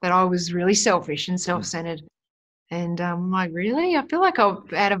 that I was really selfish and self-centered. And I'm like, really? I feel like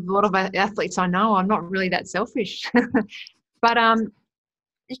out of a lot of athletes I know, I'm not really that selfish. But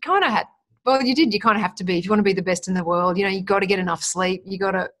you kind of you kind of have to be. If you want to be the best in the world, you got to get enough sleep. You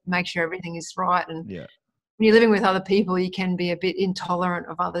got to make sure everything is right. And when you're living with other people, you can be a bit intolerant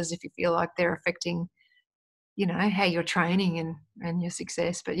of others if you feel like they're affecting, how you're training and your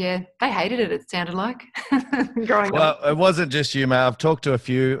success. But yeah, they hated it sounded like, growing up. Well, it wasn't just you, mate. I've talked to a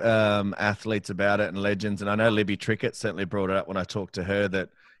few athletes about it and legends, and I know Libby Trickett certainly brought it up when I talked to her that,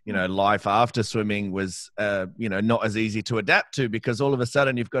 life after swimming was, not as easy to adapt to, because all of a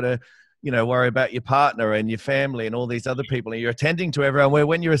sudden you've got to, worry about your partner and your family and all these other people, and you're attending to everyone, where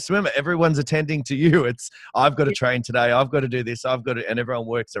when you're a swimmer, everyone's attending to you. It's, I've got to train today, I've got to do this, and everyone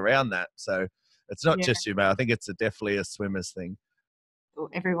works around that. So it's not just you, mate. I think it's definitely a swimmer's thing.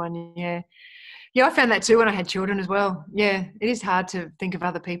 Everyone, yeah. Yeah, I found that too when I had children as well. Yeah, it is hard to think of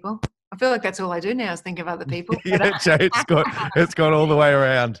other people. I feel like that's all I do now is think of other people. Yeah, it's gone all the way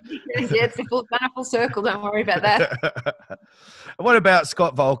around. Yeah, it's done a full circle. Don't worry about that. What about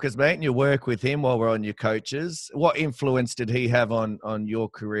Scott Volkers, mate, and your work with him while we're on your coaches? What influence did he have on your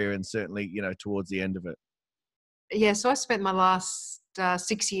career, and certainly, towards the end of it? Yeah, so I spent my last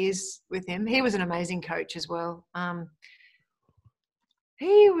 6 years with him. He was an amazing coach as well.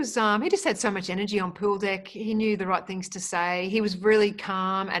 He just had so much energy on pool deck. He knew the right things to say. He was really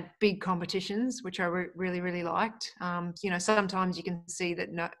calm at big competitions, which I really, really liked. Sometimes you can see that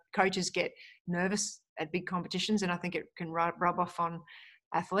coaches get nervous at big competitions, and I think it can rub off on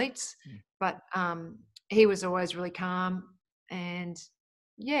athletes. But he was always really calm, and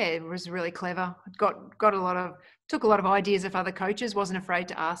it was really clever. Took a lot of ideas of other coaches. Wasn't afraid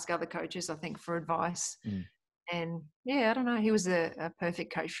to ask other coaches, I think, for advice. And I don't know. He was a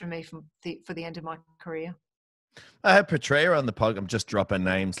perfect coach for me for the end of my career. I had Petrea on the podcast. I'm just dropping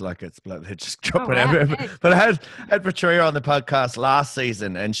names like it's they're just dropping Okay. But I had Petrea on the podcast last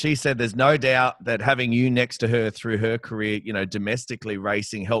season, and she said there's no doubt that having you next to her through her career, domestically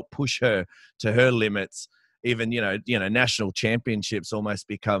racing helped push her to her limits. Even national championships almost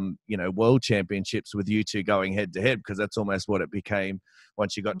become world championships with you two going head to head, because that's almost what it became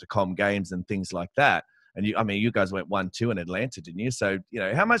once you got to Com Games and things like that. And you guys went 1-2 in Atlanta, didn't you? So,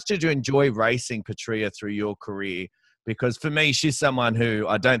 how much did you enjoy racing Petrea through your career? Because for me, she's someone who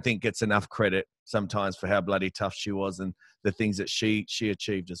I don't think gets enough credit sometimes for how bloody tough she was and the things that she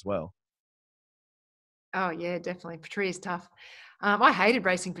achieved as well. Oh, yeah, definitely. Petrea's tough. I hated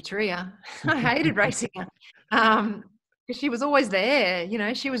racing Petrea. I hated racing her. Because she was always there.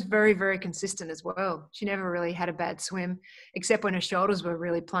 She was very, very consistent as well. She never really had a bad swim, except when her shoulders were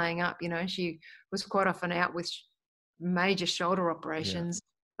really playing up. She was quite often out with major shoulder operations,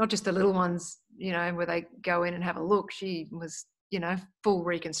 not just the little ones, where they go in and have a look. She was, full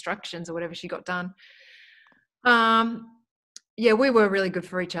reconstructions or whatever she got done. We were really good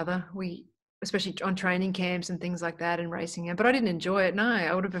for each other. Especially on training camps and things like that and racing her. But I didn't enjoy it. No,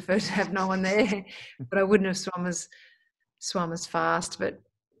 I would have preferred to have no one there, but I wouldn't have swum as fast. But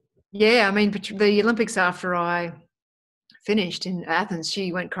the Olympics after I finished in Athens,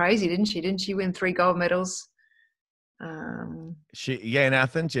 she went crazy, didn't she? Didn't she win 3 gold medals? In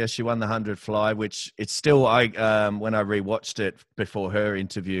Athens, she won the 100 fly, which it's still, when I rewatched it before her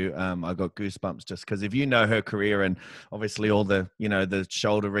interview, I got goosebumps just because if you know her career and obviously all the, the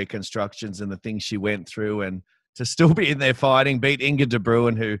shoulder reconstructions and the things she went through, and to still be in there fighting, beat Inga de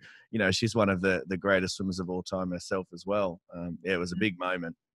Bruin, who, she's one of the greatest swimmers of all time herself as well. It was a big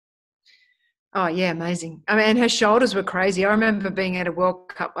moment. Oh, yeah, amazing. And her shoulders were crazy. I remember being at a World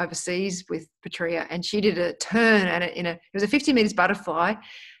Cup overseas with Petrea, and she did a turn it was a 50 metres butterfly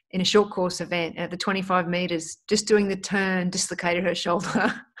in a short course event. And at the 25 metres, just doing the turn dislocated her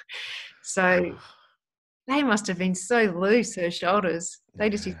shoulder. So they must have been so loose, her shoulders. They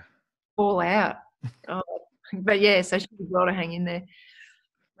just used to fall out. But so she was well to hang in there.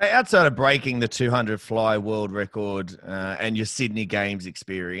 Outside of breaking the 200 fly world record and your Sydney Games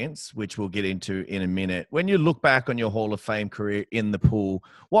experience, which we'll get into in a minute, when you look back on your Hall of Fame career in the pool,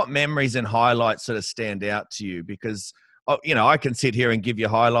 what memories and highlights sort of stand out to you? Because, I can sit here and give you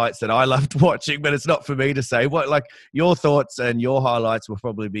highlights that I loved watching, but it's not for me to say. Your thoughts and your highlights will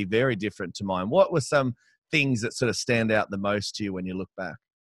probably be very different to mine. What were some things that sort of stand out the most to you when you look back?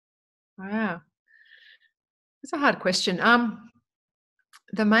 Wow. It's a hard question.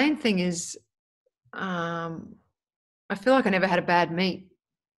 The main thing is, I feel like I never had a bad meet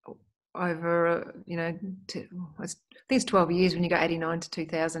over, I think it's 12 years when you go 89 to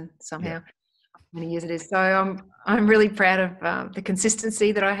 2000 somehow. How many years it is. So I'm really proud of the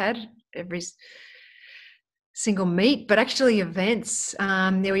consistency that I had every single meet, but actually events.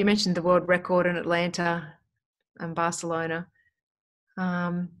 You mentioned the world record in Atlanta and Barcelona.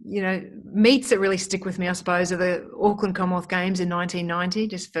 Meets that really stick with me, I suppose, are the Auckland Commonwealth Games in 1990,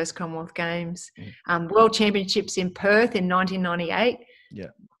 just first Commonwealth Games. World Championships in Perth in 1998. Yeah.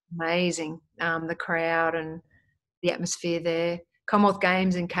 Amazing. The crowd and the atmosphere there. Commonwealth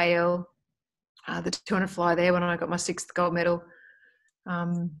Games in KL, the 200 fly there when I got my 6th gold medal.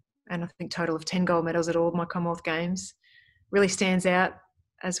 And I think total of 10 gold medals at all my Commonwealth Games. Really stands out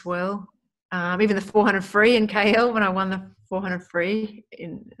as well. Even the 400 free in KL when I won the 400 free.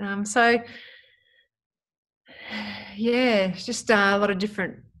 It's just a lot of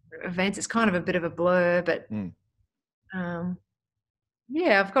different events. It's kind of a bit of a blur, but I've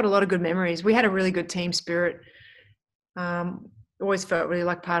got a lot of good memories. We had a really good team spirit. Always felt really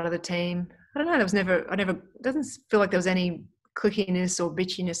like part of the team. I don't know. Doesn't feel like there was any clickiness or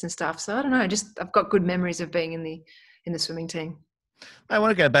bitchiness and stuff. So I don't know. I've got good memories of being in the swimming team. I want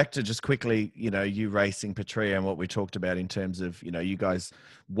to go back to just quickly, you racing Petrea and what we talked about in terms of, you guys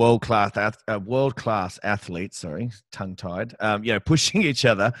world-class athletes, sorry, tongue-tied, pushing each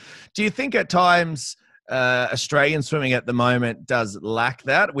other. Do you think at times Australian swimming at the moment does lack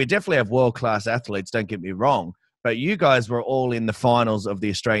that? We definitely have world-class athletes, don't get me wrong, but you guys were all in the finals of the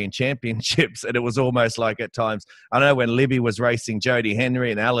Australian Championships, and it was almost like at times, I know when Libby was racing Jodie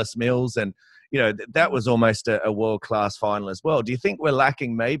Henry and Alice Mills, and that was almost a world-class final as well. Do you think we're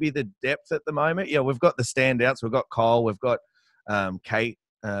lacking maybe the depth at the moment? Yeah, we've got the standouts. We've got Kyle. We've got Kate,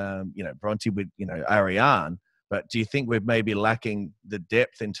 Bronte with, Ariane. But do you think we're maybe lacking the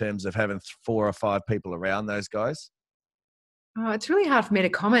depth in terms of having 4 or 5 people around those guys? Oh, it's really hard for me to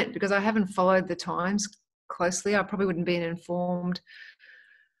comment because I haven't followed the times closely. I probably wouldn't be an informed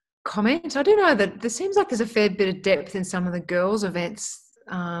comment. I do know that there seems like there's a fair bit of depth in some of the girls' events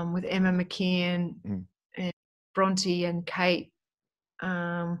with Emma McKeon and Bronte and Kate. But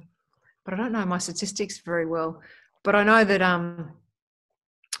I don't know my statistics very well. But I know that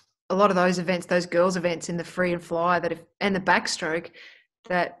a lot of those events, those girls' events in the free and fly and the backstroke,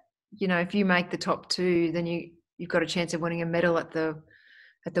 that if you make the top 2, then you've got a chance of winning a medal at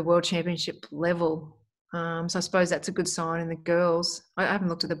the World Championship level. So I suppose that's a good sign in the girls. I haven't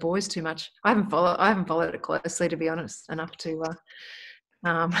looked at the boys too much. I haven't followed it closely, to be honest, enough to.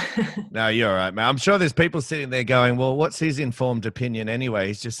 No, you're all right, man. I'm sure there's people sitting there going, "Well, what's his informed opinion anyway?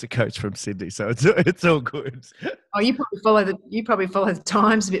 He's just a coach from Sydney, so it's all good." Oh, you probably follow the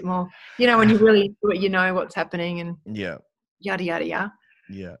times a bit more. When you really do it, what's happening and yada yada yada.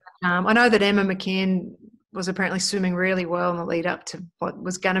 Yeah. I know that Emma McKeon was apparently swimming really well in the lead up to what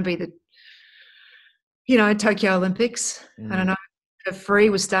was going to be the Tokyo Olympics. I don't know. Her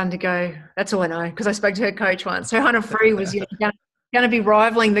free was starting to go. That's all I know because I spoke to her coach once. Her 100 free was going to be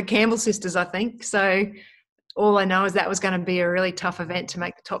rivaling the Campbell sisters, I think. So all I know is that was going to be a really tough event to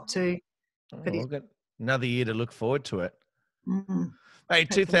make the top 2. We've got another year to look forward to it. Mm-hmm. Hey,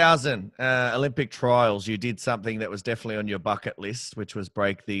 2000 Olympic trials, you did something that was definitely on your bucket list, which was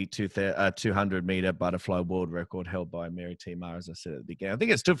break the 200-meter butterfly world record held by Mary T Meagher, as I said at the beginning. I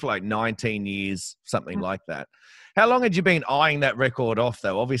think it stood for like 19 years, something like that. How long had you been eyeing that record off,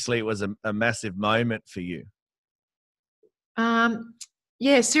 though? Obviously, it was a massive moment for you.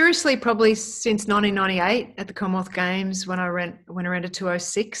 Yeah, seriously, probably since 1998 at the Commonwealth Games when I went around to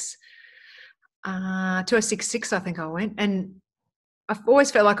 206. 206.6, I think I went. And I've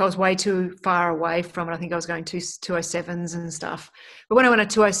always felt like I was way too far away from it. I think I was going 207s and stuff. But when I went at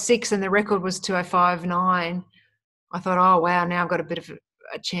 206 and the record was 205.9, I thought, oh, wow, now I've got a bit of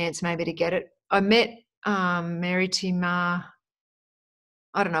a chance maybe to get it. I met Mary T Meagher,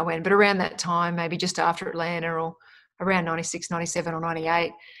 I don't know when, but around that time, maybe just after Atlanta or around 96, 97 or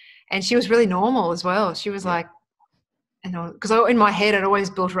 98. And she was really normal as well. She was like, because in my head, I'd always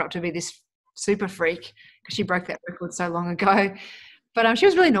built her up to be this super freak because she broke that record so long ago. But she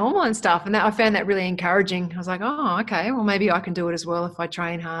was really normal and stuff, and I found that really encouraging. I was like, oh, okay, well, maybe I can do it as well if I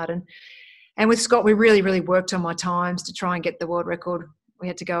train hard. And with Scott, we really, really worked on my times to try and get the world record. We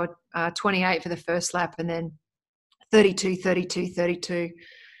had to go 28 for the first lap and then 32, 32, 32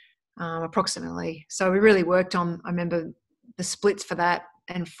 approximately. So we really worked on, I remember, the splits for that.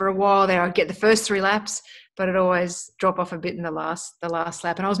 And for a while there, I'd get the first 3 laps, but it'd always drop off a bit in the last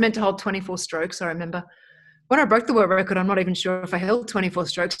lap. And I was meant to hold 24 strokes, I remember. When I broke the world record, I'm not even sure if I held 24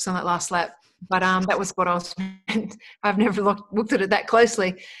 strokes on that last lap. But that was what I was meant. I've never looked at it that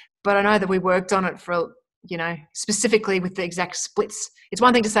closely. But I know that we worked on it for, specifically with the exact splits. It's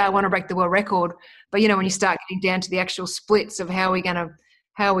one thing to say I want to break the world record, but, when you start getting down to the actual splits of how are we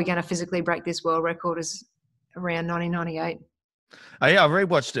going to physically break this world record is around 1998. Oh, yeah, I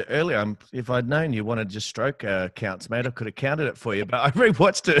rewatched it earlier. If I'd known you wanted just stroke counts, mate, I could have counted it for you. But I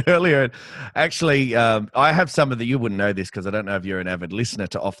rewatched it earlier. And actually, I have some of the, you wouldn't know this because I don't know if you're an avid listener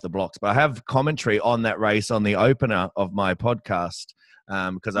to Off the Blocks, but I have commentary on that race on the opener of my podcast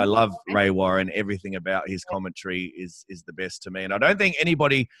because I love Ray Warren. Everything about his commentary is the best to me. And I don't think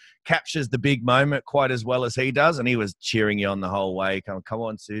anybody captures the big moment quite as well as he does. And he was cheering you on the whole way. Come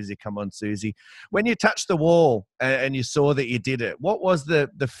on, Susie. Come on, Susie. When you touched the wall and you saw that you did it, what was the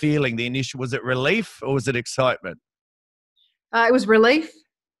feeling, the initial? Was it relief or was it excitement? It was relief.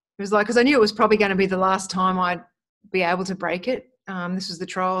 It was like, because I knew it was probably going to be the last time I'd be able to break it. This was the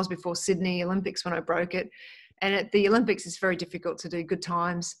trials before Sydney Olympics when I broke it. And at the Olympics, it's very difficult to do good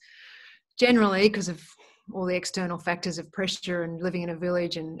times generally because of all the external factors of pressure and living in a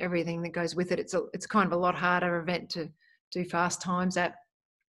village and everything that goes with it. It's kind of a lot harder event to do fast times at.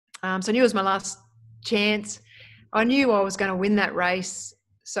 So I knew it was my last chance. I knew I was going to win that race.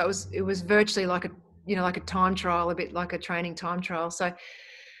 So it was virtually like a time trial, a bit like a training time trial. So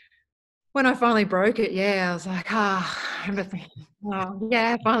when I finally broke it, I was like, I remember thinking, oh,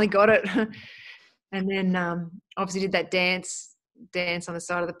 yeah, I finally got it. And then obviously did that dance on the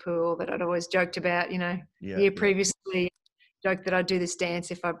side of the pool that I'd always joked about, the year previously, joked that I'd do this dance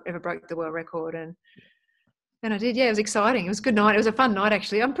if I ever broke the world record. And And I did, yeah. It was exciting. It was a good night. It was a fun night,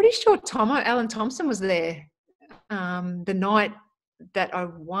 actually. I'm pretty sure Alan Thompson was there the night that I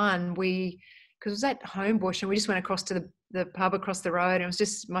won. Because it was at Homebush, and we just went across to the pub across the road. And it was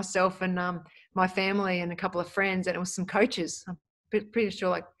just myself and my family and a couple of friends, and it was some coaches. I'm pretty sure,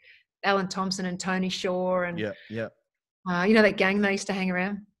 like Alan Thompson and Tony Shaw and that gang they used to hang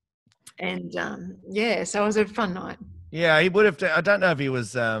around. And so it was a fun night. Yeah, he would have. I don't know if he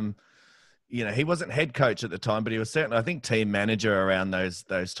was. He wasn't head coach at the time, but he was certainly, I think, team manager around those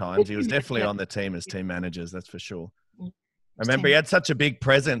times. He was definitely on the team as team managers, that's for sure. I remember he had such a big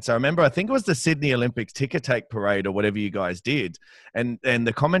presence. I think it was the Sydney Olympics ticker take parade or whatever you guys did. And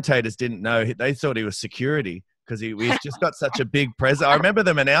the commentators didn't know. They thought he was security because he's just got such a big presence. I remember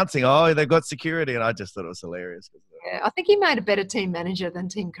them announcing, they've got security. And I just thought it was hilarious. Yeah, I think he made a better team manager than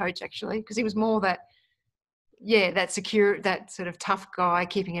team coach, actually, because he was more that secure, that sort of tough guy,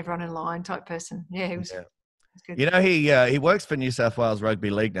 keeping everyone in line type person. Yeah, he was. Good. He works for New South Wales Rugby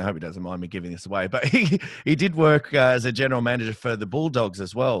League now. I hope he doesn't mind me giving this away, but he did work as a general manager for the Bulldogs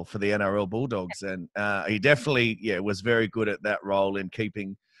as well, for the NRL Bulldogs, and he definitely was very good at that role in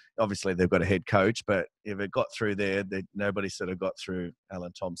keeping. Obviously, they've got a head coach, but if it got through there, nobody sort of got through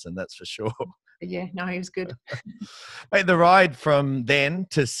Alan Thompson. That's for sure. Yeah, no, he was good. Mate, the ride from then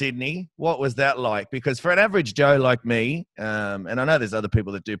to Sydney, what was that like? Because for an average Joe like me, and I know there's other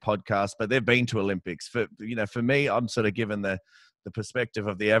people that do podcasts, but they've been to Olympics. For me, I'm sort of given the perspective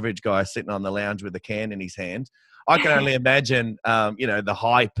of the average guy sitting on the lounge with a can in his hand. I can only imagine, the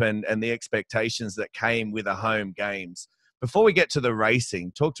hype and the expectations that came with a home games. Before we get to the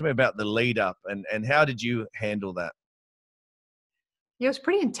racing, talk to me about the lead up and how did you handle that? Yeah, it was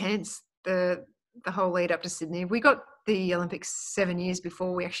pretty intense. The whole lead up to Sydney. We got the Olympics 7 years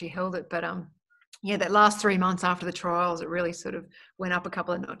before we actually held it, but that last 3 months after the trials, it really sort of went up a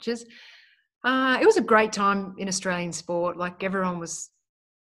couple of notches. It was a great time in Australian sport. Like everyone was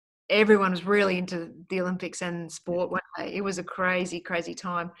really into the Olympics and sport. It was a crazy, crazy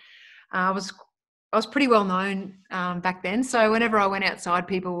time. I was pretty well known back then, so whenever I went outside,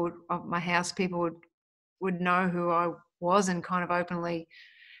 people would know who I was and kind of openly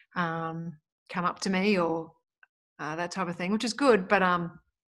come up to me or that type of thing, which is good. But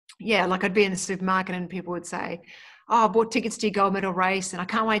like I'd be in the supermarket and people would say, I bought tickets to your gold medal race and I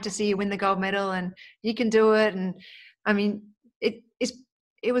can't wait to see you win the gold medal and you can do it. And I mean, it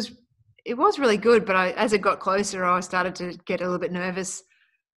was really good, but as it got closer, I started to get a little bit nervous,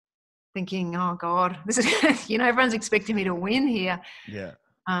 thinking, oh God, this is everyone's expecting me to win here. Yeah.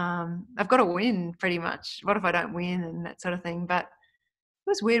 I've got to win pretty much. What if I don't win and that sort of thing? But it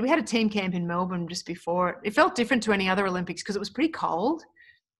was weird. We had a team camp in Melbourne just before it. It felt different to any other Olympics because it was pretty cold.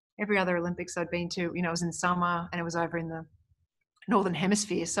 Every other Olympics I'd been to, it was in summer and it was over in the Northern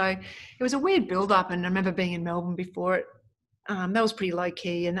Hemisphere. So it was a weird build-up, and I remember being in Melbourne before it. That was pretty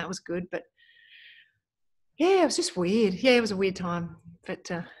low-key and that was good. But, yeah, it was just weird. Yeah, it was a weird time. But,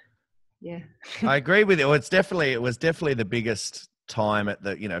 yeah. I agree with you. It was definitely the biggest time at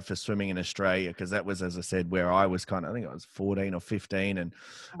the for swimming in Australia, because that was, as I said, where I was I think I was 14 or 15, and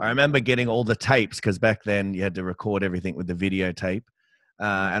I remember getting all the tapes because back then you had to record everything with the videotape,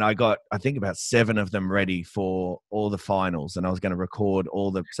 and I got think about 7 of them ready for all the finals, and I was going to record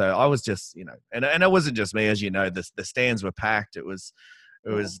all the. So I was just and it wasn't just me, as you know, the stands were packed. It was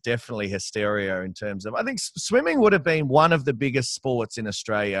definitely hysteria in terms of, I think swimming would have been one of the biggest sports in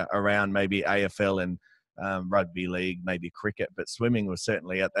Australia around maybe AFL and rugby league, maybe cricket, but swimming was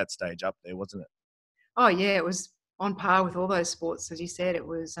certainly at that stage up there, wasn't it? Oh yeah, it was on par with all those sports, as you said. It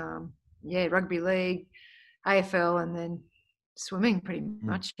was rugby league, AFL, and then swimming pretty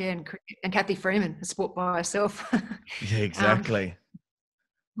much. Yeah, and cricket, and Kathy Freeman, a sport by herself. Yeah, exactly.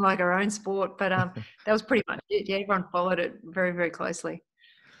 Like her own sport, but that was pretty much it. Yeah, everyone followed it very, very closely.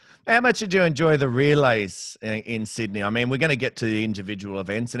 How much did you enjoy the relays in Sydney? I mean, we're going to get to the individual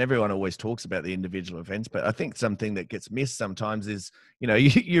events, and everyone always talks about the individual events, but I think something that gets missed sometimes is,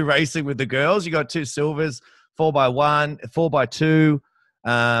 you're racing with the girls. You got 2 silvers, 4x1, 4x2.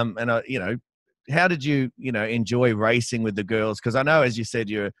 And how did you, enjoy racing with the girls? Because I know, as you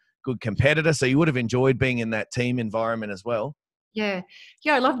said, you're a good competitor, so you would have enjoyed being in that team environment as well. Yeah,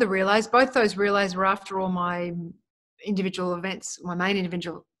 I love the relays. Both those relays were after all my individual events. My main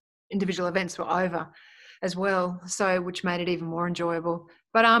individual events were over as well, so which made it even more enjoyable.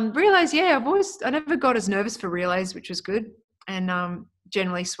 But relays, yeah, I never got as nervous for relays, which was good, and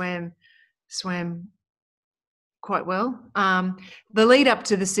generally swam quite well. The lead up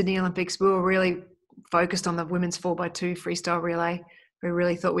to the Sydney Olympics, we were really focused on the women's 4x2 freestyle relay. We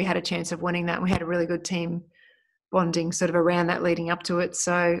really thought we had a chance of winning that. We had a really good team bonding sort of around that leading up to it.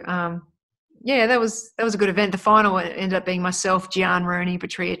 So yeah, that was a good event. The final ended up being myself, Gian Rooney,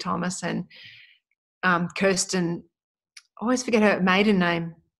 Petria Thomas, and Kirsten. I always forget her maiden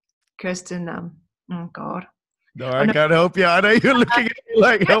name. Kirsten. Oh God. No, I can't help you. I know you're looking at me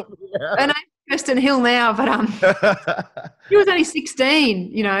like, help me out. Her name's Kirsten Hill now, but she was only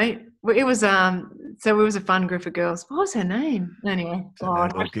 16. You know, it was so it was a fun group of girls. What was her name? Anyway,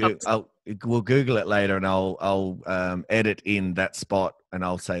 God, we'll Google it later, and I'll edit in that spot, and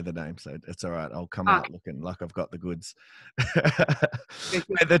I'll say the name. So it's all right. I'll come out looking like I've got the goods.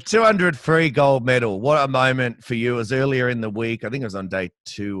 The 200 free gold medal. What a moment for you! It was earlier in the week. I think it was on day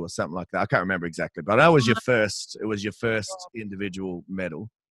 2 or something like that. I can't remember exactly, but I know it was your first. It was your first individual medal.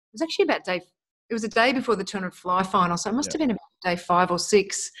 It was actually about day. It was a day before the 200 fly final, so it must have been about day 5 or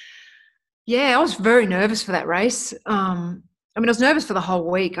 6. Yeah, I was very nervous for that race. I mean, I was nervous for the whole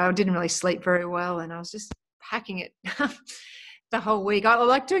week. I didn't really sleep very well, and I was just packing it the whole week. I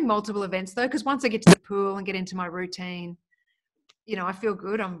like doing multiple events, though, because once I get to the pool and get into my routine, you know, I feel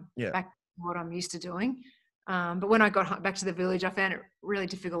good. I'm back to what I'm used to doing. But when I got back to the village, I found it really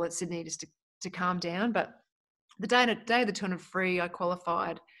difficult at Sydney just to calm down. But the day of the 200 free, I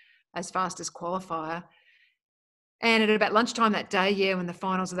qualified as fastest qualifier. And at about lunchtime that day, when the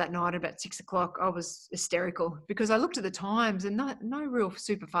finals of that night, about 6 o'clock, I was hysterical because I looked at the times and no real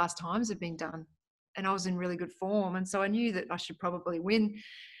super fast times had been done. And I was in really good form. And so I knew that I should probably win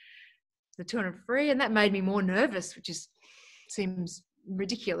the 200 free. And that made me more nervous, which seems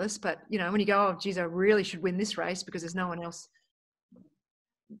ridiculous. But, you know, when you go, oh, geez, I really should win this race because there's no one else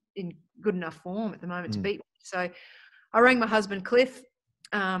in good enough form at the moment to beat me. So I rang my husband, Cliff.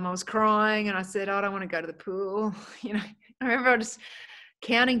 I was crying and I said, I don't want to go to the pool. You know, I remember I was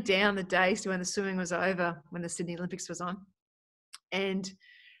counting down the days to when the swimming was over, when the Sydney Olympics was on. And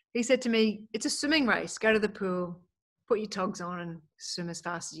he said to me, it's a swimming race. Go to the pool, put your togs on and swim as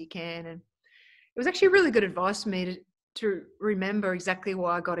fast as you can. And it was actually really good advice for me to remember exactly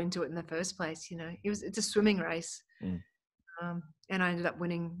why I got into it in the first place. You know, it's a swimming race. And I ended up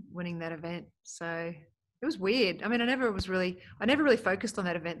winning that event. So it was weird. I mean, I never really focused on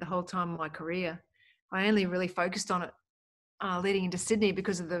that event the whole time of my career. I only really focused on it leading into Sydney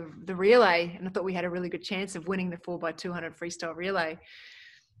because of the relay, and I thought we had a really good chance of winning the 4x200 freestyle relay.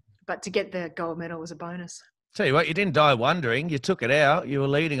 But to get the gold medal was a bonus. Tell you what, you didn't die wondering. You took it out. You were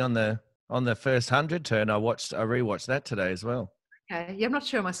leading on the first 100 turn. I rewatched that today as well. Okay, yeah, I'm not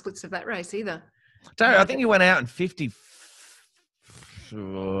sure my splits of that race either. I think you went out in 50.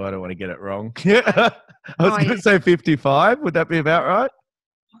 Oh, I don't want to get it wrong. I was going to say 55. Would that be about right?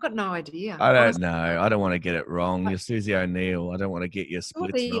 I've got no idea. I don't know. I don't want to get it wrong. You're Susie O'Neill. I don't want to get your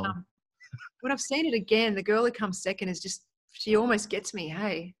splits wrong. When I've seen it again, the girl who comes second is just, she almost gets me.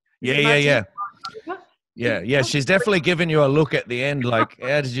 Hey. Yeah. She's definitely given you a look at the end. Like,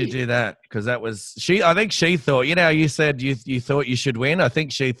 how did you do that? Because that was I think she thought. You know, you said you thought you should win. I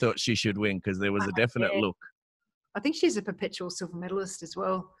think she thought she should win because there was a definite look. I think she's a perpetual silver medalist as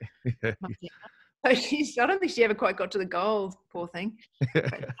well. I don't think she ever quite got to the gold, poor thing.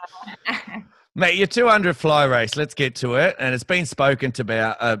 Mate, your 200 fly race, let's get to it. And it's been spoken to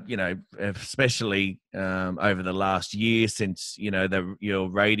about, you know, especially over the last year since, you know, your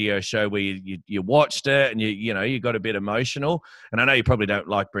radio show where you watched it and, you got a bit emotional. And I know you probably don't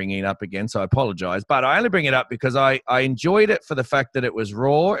like bringing it up again, so I apologize. But I only bring it up because I enjoyed it for the fact that it was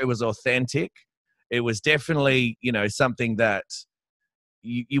raw, it was authentic. It was definitely, you know, something that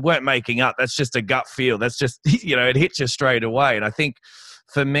you weren't making up. That's just a gut feel. That's just, you know, it hits you straight away. And I think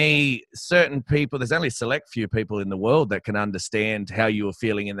for me, certain people, there's only a select few people in the world that can understand how you were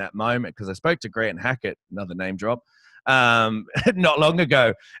feeling in that moment. Because I spoke to Grant Hackett, another name drop, not long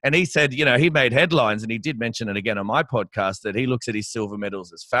ago. And he said, you know, he made headlines, and he did mention it again on my podcast, that he looks at his silver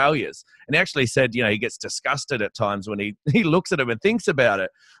medals as failures. And he actually said, you know, he gets disgusted at times when he looks at them and thinks about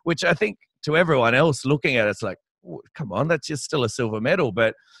it, which I think to everyone else looking at it, it's like, come on, that's just still a silver medal.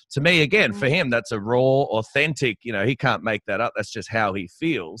 But to me, again, for him, that's a raw, authentic, you know, he can't make that up. That's just how he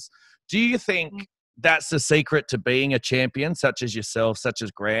feels. Do you think that's the secret to being a champion, such as yourself, such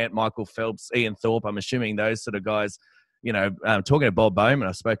as Grant, Michael Phelps, Ian Thorpe? I'm assuming those sort of guys, you know, talking to Bob Bowman,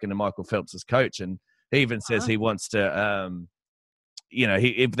 I've spoken to Michael Phelps as coach, and he even says he wants to, you know,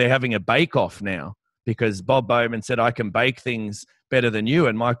 if they're having a bake-off now, because Bob Bowman said, I can bake things better than you.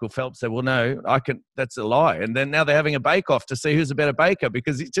 And Michael Phelps said, well, no, I can. That's a lie. And then now they're having a bake-off to see who's a better baker,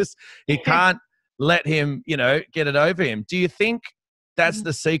 because he can't let him, you know, get it over him. Do you think that's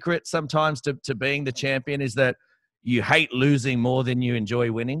the secret sometimes to being the champion, is that you hate losing more than you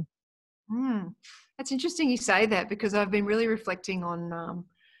enjoy winning? That's interesting you say that, because I've been really reflecting on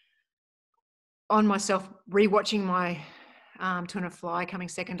myself, rewatching my 200 fly, coming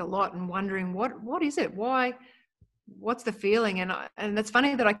second a lot, and wondering what is it? What's the feeling? And it's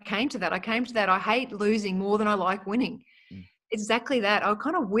funny that I came to that. I hate losing more than I like winning. Exactly that. I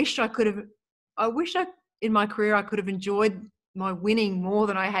kind of wish in my career I could have enjoyed my winning more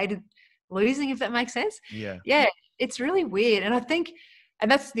than I hated losing, if that makes sense. Yeah. It's really weird. And I think,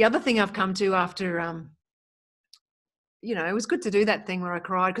 and that's the other thing I've come to after, it was good to do that thing where I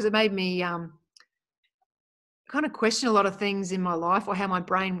cried, because it made me kind of question a lot of things in my life, or how my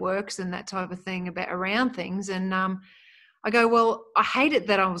brain works and that type of thing around things. And I go, well, I hate it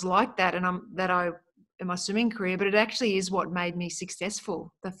that I was like that, and in my swimming career, but it actually is what made me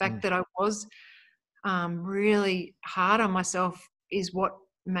successful. The fact that I was really hard on myself is what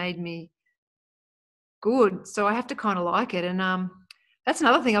made me good. So I have to kind of like it. And that's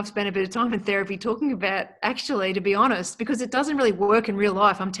another thing I've spent a bit of time in therapy talking about, actually, to be honest, because it doesn't really work in real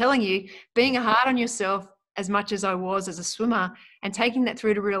life. I'm telling you, being hard on yourself as much as I was as a swimmer and taking that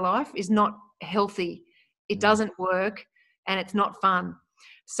through to real life is not healthy. It doesn't work, and it's not fun.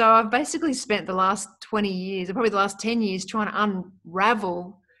 So I've basically spent the last 20 years, or probably the last 10 years, trying to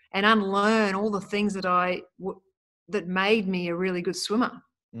unravel and unlearn all the things that made me a really good swimmer.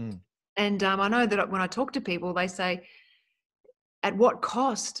 And I know that when I talk to people, they say, at what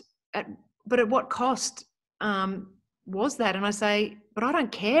cost? But at what cost was that? And I say, but I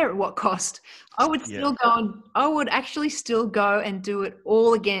don't care at what cost. I would still I would actually still go and do it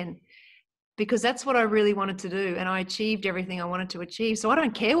all again, because that's what I really wanted to do. And I achieved everything I wanted to achieve. So I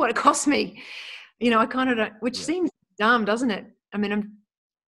don't care what it cost me. I kind of don't, which seems dumb, doesn't it? I mean,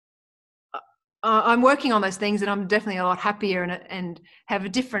 I'm working on those things, and I'm definitely a lot happier and have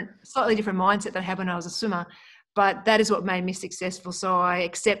a slightly different mindset than I had when I was a swimmer. But that is what made me successful. So I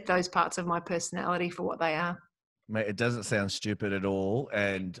accept those parts of my personality for what they are. Mate, it doesn't sound stupid at all.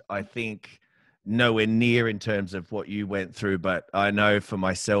 And I think nowhere near in terms of what you went through, but I know for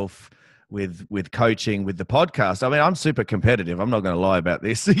myself with coaching, with the podcast, I mean, I'm super competitive. I'm not going to lie about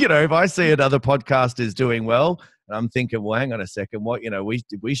this. If I see another podcast is doing well, I'm thinking, well, hang on a second,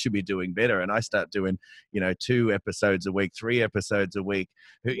 we should be doing better. And I start doing, 2 episodes a week, 3 episodes a week.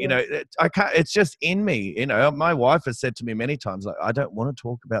 I can't. It's just in me. My wife has said to me many times, like, I don't want to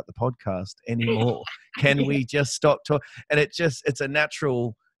talk about the podcast anymore. Can we just stop talking? And it's a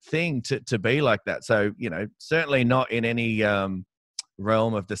natural thing to be like that. So certainly not in any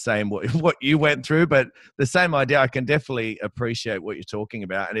realm of the same what you went through, but the same idea. I can definitely appreciate what you're talking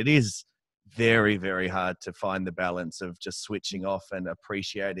about, and it is very, very hard to find the balance of just switching off and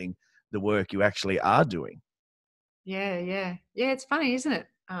appreciating the work you actually are doing. Yeah. It's funny, isn't it?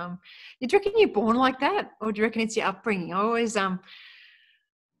 Do you reckon you're born like that, or do you reckon it's your upbringing? I always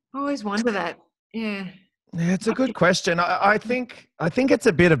wonder that. Yeah, it's a good question. I think it's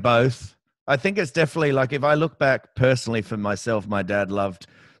a bit of both. I think it's definitely, like, if I look back personally for myself, my dad loved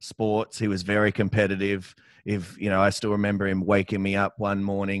sports. He was very competitive. I still remember him waking me up one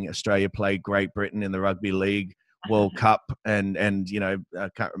morning. Australia played Great Britain in the Rugby League World Cup, and I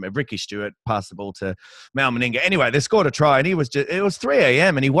can't remember, Ricky Stewart passed the ball to Mal Meninga. Anyway, they scored a try, and it was 3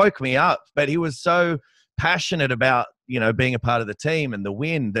 a.m. and he woke me up, but he was so passionate about, being a part of the team and the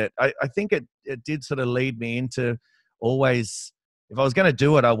win, that I think it did sort of lead me into always, if I was going to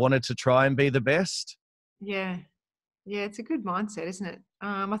do it, I wanted to try and be the best. Yeah, it's a good mindset, isn't it?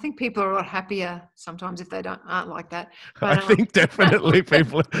 I think people are a lot happier sometimes if they aren't like that. But, I think definitely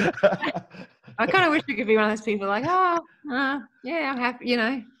people. I kind of wish we could be one of those people like, I'm happy.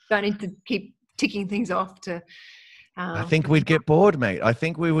 Don't need to keep ticking things off to. I think we'd get bored, mate. I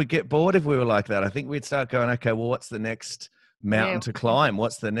think we would get bored if we were like that. I think we'd start going, okay, well, what's the next mountain to climb?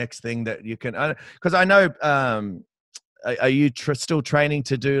 What's the next thing that you can? Because I know. Are you still training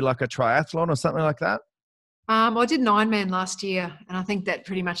to do like a triathlon or something like that? I did an Ironman last year, and I think that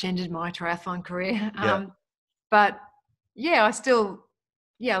pretty much ended my triathlon career. Yeah. But I still,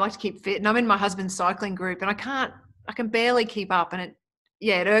 I like to keep fit, and I'm in my husband's cycling group, and I can barely keep up, and it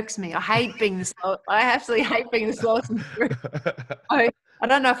irks me. I hate being the slow. I absolutely hate being the slowest in the group. I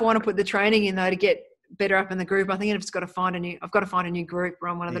don't know if I want to put the training in though to get better up in the group. I think I've got to find a new group where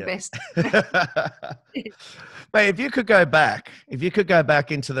I'm one of the best. Mate, if you could go back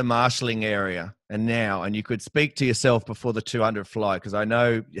into the marshalling area and you could speak to yourself before the 200 fly, because I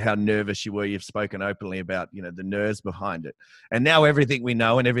know how nervous you were. You've spoken openly about, the nerves behind it. And now everything we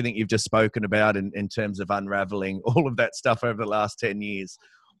know and everything you've just spoken about in terms of unraveling all of that stuff over the last 10 years,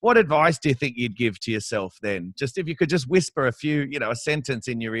 what advice do you think you'd give to yourself then? Just if you could just whisper a few, a sentence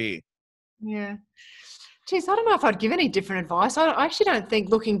in your ear. Yeah. Geez, I don't know if I'd give any different advice. I actually don't think,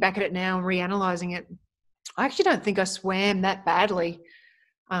 looking back at it now and reanalyzing it, I actually don't think I swam that badly.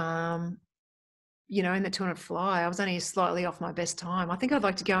 in the 200 fly, I was only slightly off my best time. I think I'd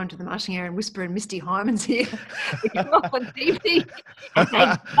like to go into the marshalling area and whisper in Misty Hyman's ear on TV and say,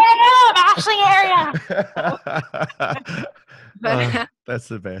 marshalling area. But, that's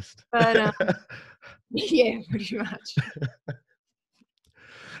the best. But yeah, pretty much.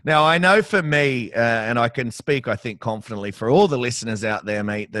 Now, I know for me, and I can speak, I think, confidently for all the listeners out there,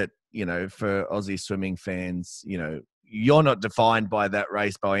 mate, that, for Aussie swimming fans, you're not defined by that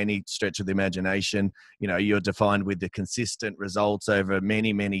race by any stretch of the imagination. You're defined with the consistent results over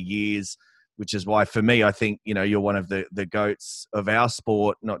many, many years, which is why for me, I think, you're one of the GOATs of our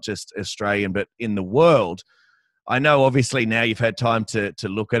sport, not just Australian, but in the world. I know obviously now you've had time to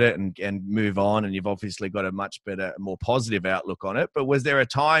look at it and move on, and you've obviously got a much better, more positive outlook on it. But was there a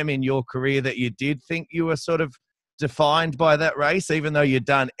time in your career that you did think you were sort of defined by that race, even though you'd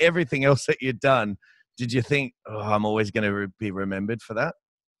done everything else that you'd done? Did you think, I'm always going to be remembered for that?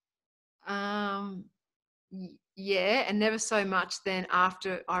 Yeah, and never so much then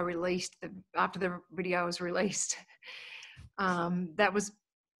after the video was released. That was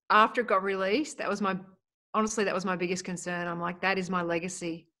after it got released. That was my biggest concern. I'm like, that is my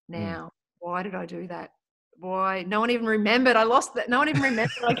legacy now. Why did I do that? Why? No one even remembered. I lost that. No one even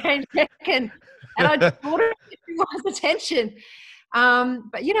remembered I came second, and I just brought everyone's attention.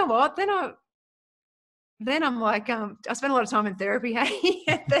 But you know what? Then I'm like, I spent a lot of time in therapy, hey?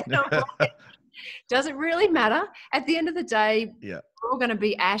 Then I'm like, does it really matter? At the end of the day, we're all going to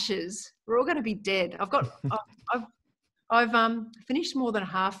be ashes. We're all going to be dead. I've finished more than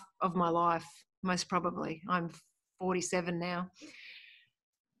half of my life, most probably. I'm 47 now.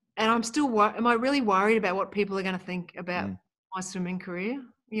 And I'm still, am I really worried about what people are going to think about my swimming career?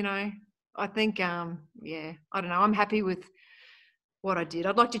 I think, I don't know. I'm happy with what I did.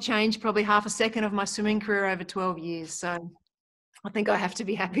 I'd like to change probably half a second of my swimming career over 12 years. So I think I have to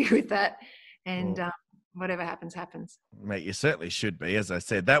be happy with that. And whatever happens, happens. Mate, you certainly should be. As I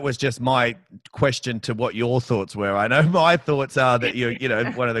said, that was just my question to what your thoughts were. I know my thoughts are that you're,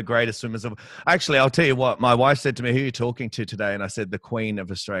 one of the greatest swimmers of. Actually, I'll tell you what. My wife said to me, "Who are you talking to today?" And I said, "The Queen of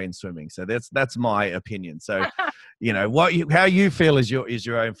Australian swimming." So that's my opinion. So, how you feel is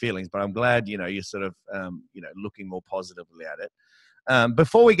your own feelings. But I'm glad you're sort of looking more positively at it.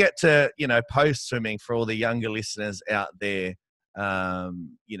 Before we get to post swimming, for all the younger listeners out there,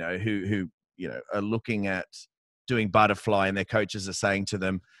 who are looking at doing butterfly and their coaches are saying to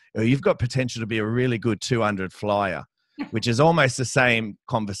them, you've got potential to be a really good 200 flyer, which is almost the same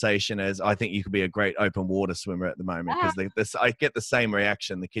conversation as I think you could be a great open water swimmer at the moment, because I get the same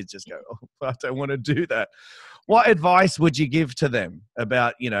reaction. The kids just go, I don't want to do that. What advice would you give to them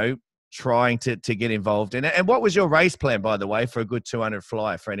about, trying to get involved in it? And what was your race plan, by the way, for a good 200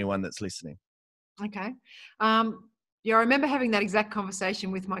 flyer for anyone that's listening? Okay. I remember having that exact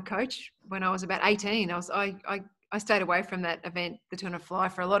conversation with my coach when I was about 18. I stayed away from that event, the 200 fly,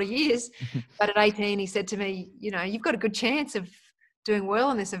 for a lot of years. But at 18, he said to me, you've got a good chance of doing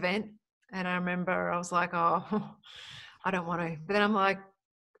well in this event. And I remember I was like, I don't want to. But then I'm like,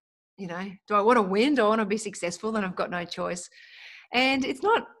 do I want to win? Do I want to be successful? Then I've got no choice. And it's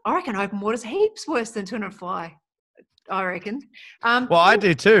not, I reckon open water's heaps worse than 200 fly. I reckon. Well, I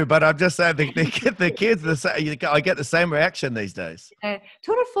do too, but I'm just saying the kids, I get the same reaction these days.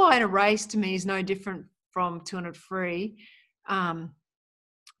 200 fly in a race to me is no different from 200 free,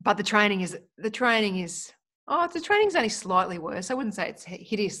 but the training is only slightly worse. I wouldn't say it's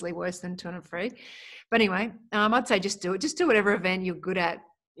hideously worse than 200 free, but anyway, I'd say just do it. Just do whatever event you're good at.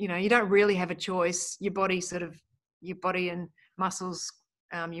 You don't really have a choice. Your body and muscles,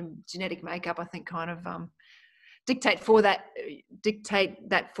 your genetic makeup, I think, kind of dictate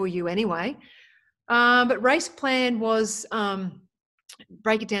that for you anyway. But race plan was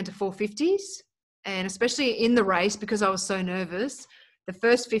break it down to 450s, and especially in the race, because I was so nervous, the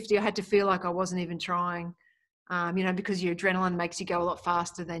first 50 I had to feel like I wasn't even trying, because your adrenaline makes you go a lot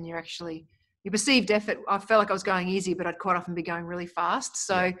faster than your perceived effort. I felt like I was going easy, but I'd quite often be going really fast.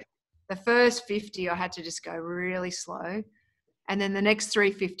 So the first 50 I had to just go really slow, and then the next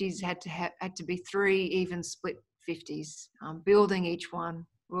 3 50s had to be 3 even split 50s, building each one.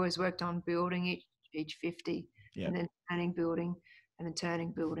 We always worked on building each 50, and then turning, building, and then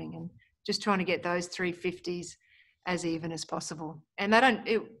turning, building, and just trying to get those 3 50s as even as possible. And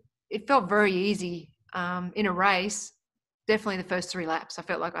it felt very easy in a race. Definitely the first 3 laps, I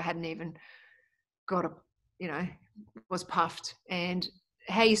felt like I hadn't even was puffed. And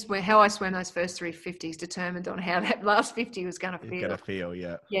how I swam those first 3 50s determined on how that last 50 was going to feel.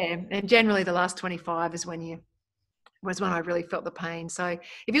 Yeah. Yeah, and generally the last 25 is when you was when I really felt the pain. So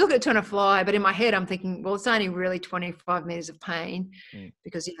if you look at trying to fly, but in my head I'm thinking, well, it's only really 25 meters of pain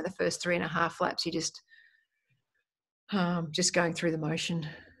because, you know, the first 3.5 laps you just going through the motion.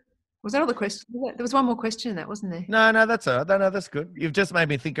 Was that all the question? There was one more question in that, wasn't there? No, that's all right. No, that's good. You've just made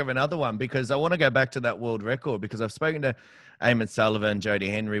me think of another one because I want to go back to that world record because I've spoken to Eamon Sullivan, Jodie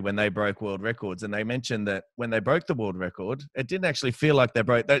Henry when they broke world records, and they mentioned that when they broke the world record, it didn't actually feel like they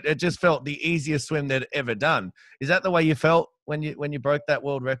broke. It just felt the easiest swim they'd ever done. Is that the way you felt when you broke that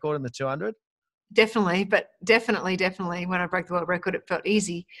world record in the 200? Definitely, but definitely. When I broke the world record, it felt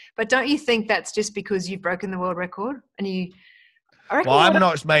easy. But don't you think that's just because you've broken the world record and you? Well, I'm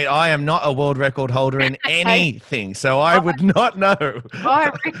not, mate. I am not a world record holder in anything, so I would not know.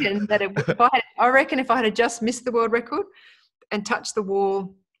 I reckon that if I had just missed the world record and touched the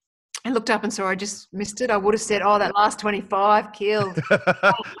wall and looked up and saw I just missed it, I would have said, "Oh, that last 25 killed."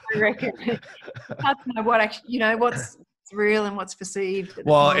 I reckon. I don't know what actually, you know, what's real and what's perceived.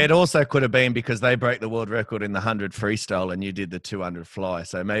 Well, it also could have been because they broke the world record in the 100 freestyle and you did the 200 fly.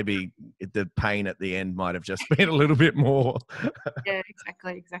 So maybe the pain at the end might have just been a little bit more. Yeah,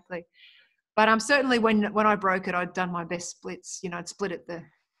 exactly. But certainly when I broke it, I'd done my best splits. You know, I'd split it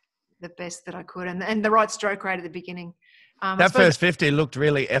the best that I could, and the right stroke rate at the beginning. That first 50 looked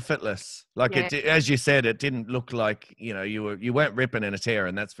really effortless. Like it, as you said, it didn't look like, you know, you weren't ripping in a tear,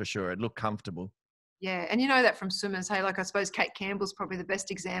 and that's for sure. It looked comfortable. Yeah, and you know that from swimmers. Hey, like I suppose Kate Campbell's probably the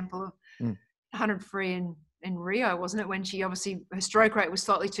best example of 100 free in Rio, wasn't it? When she obviously, her stroke rate was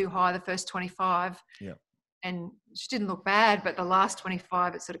slightly too high the first 25. Yeah. And she didn't look bad, but the last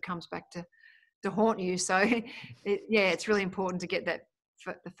 25, it sort of comes back to haunt you. So, it's really important to get that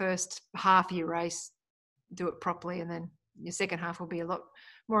for the first half of your race, do it properly, and then your second half will be a lot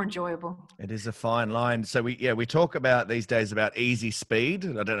more enjoyable. It is a fine line. So we talk about these days about easy speed.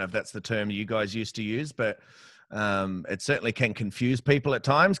 I don't know if that's the term you guys used to use, but it certainly can confuse people at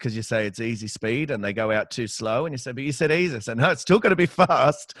times because you say it's easy speed and they go out too slow, and you say, but you said easy. So no, it's still got to be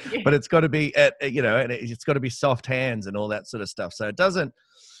fast, but it's got to be and it's got to be soft hands and all that sort of stuff. So it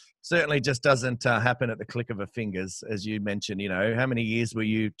certainly just doesn't happen at the click of a fingers, as you mentioned. You know, how many years were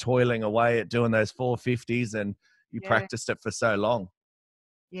you toiling away at doing those 450s, and you practiced it for so long?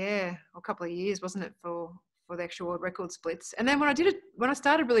 Yeah, a couple of years, wasn't it, for the actual world record splits? And then when I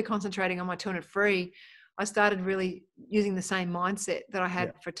started really concentrating on my 200 free, I started really using the same mindset that I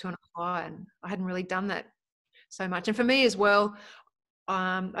had for 200 fly, and I hadn't really done that so much. And for me as well,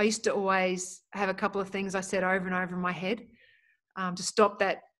 I used to always have a couple of things I said over and over in my head to stop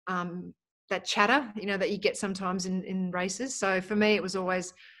that chatter, you know, that you get sometimes in races. So for me, it was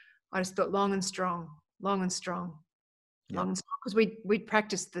always, I just thought long and strong, because we'd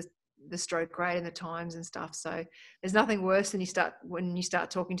practice the stroke rate and the times and stuff. So there's nothing worse than when you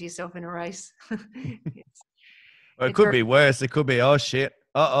start talking to yourself in a race. Well, it could be worse. It could be, oh shit,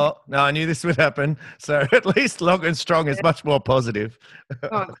 no, I knew this would happen. So at least long and strong is much more positive.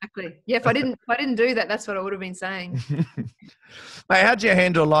 Oh, exactly. Yeah, if I didn't do that, that's what I would have been saying. Mate, how'd you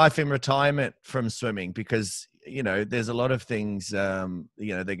handle life in retirement from swimming? Because, you know, there's a lot of things,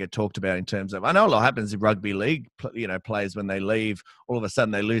 you know, they get talked about in terms of, I know a lot happens in rugby league, you know, players when they leave, all of a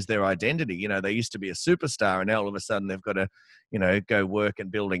sudden they lose their identity. You know, they used to be a superstar and now all of a sudden they've got to, you know, go work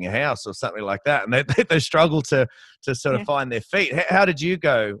and building a house or something like that. And they struggle to sort of find their feet. How did you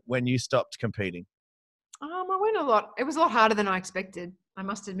go when you stopped competing? I went a lot. It was a lot harder than I expected. I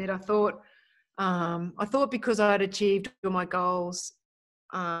must admit, I thought because I had achieved all my goals,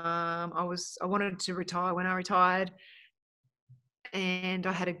 I wanted to retire when I retired, and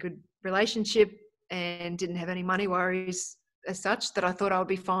I had a good relationship and didn't have any money worries as such, that I thought I would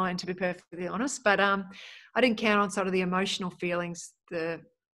be fine, to be perfectly honest. But I didn't count on sort of the emotional feelings, the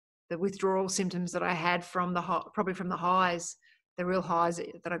withdrawal symptoms that I had from probably from the highs, the real highs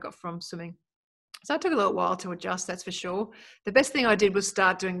that I got from swimming. So it took a little while to adjust, that's for sure. The best thing I did was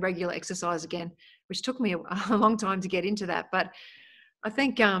start doing regular exercise again, which took me a long time to get into that. But I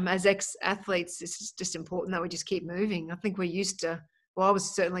think as ex-athletes, it's just important that we just keep moving. I think I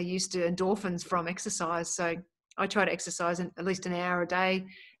was certainly used to endorphins from exercise. So I try to exercise at least an hour a day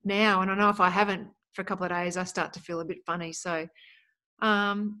now. And I know if I haven't for a couple of days, I start to feel a bit funny. So,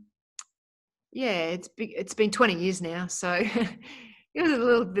 it's been 20 years now. So it was a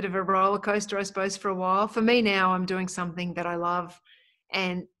little bit of a roller coaster, I suppose, for a while. For me now, I'm doing something that I love,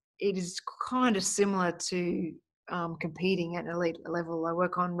 and it is kind of similar to competing at an elite level. I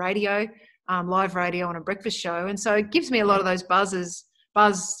work on radio, live radio on a breakfast show, and so it gives me a lot of those buzz,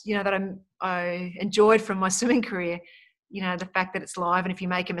 you know, that I enjoyed from my swimming career. You know, the fact that it's live, and if you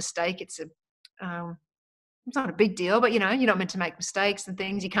make a mistake, it's it's not a big deal, but, you're not meant to make mistakes and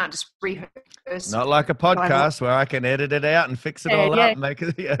things. You can't just rehearse. Not like a podcast where I can edit it out and fix it all up and make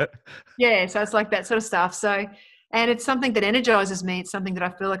it, Yeah, so it's like that sort of stuff. So, and it's something that energizes me. It's something that I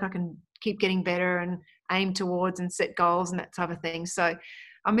feel like I can keep getting better and aim towards and set goals and that type of thing. So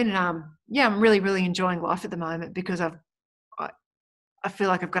I'm I'm really, really enjoying life at the moment because I feel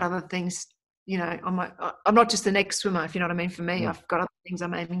like I've got other things, I'm not just the next swimmer, if you know what I mean. For me, I've got other things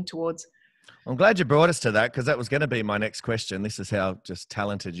I'm aiming towards. I'm glad you brought us to that, because that was going to be my next question. This is how just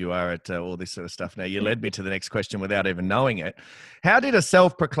talented you are at all this sort of stuff. Now, you led me to the next question without even knowing it. How did a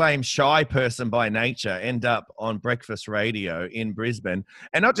self-proclaimed shy person by nature end up on breakfast radio in Brisbane?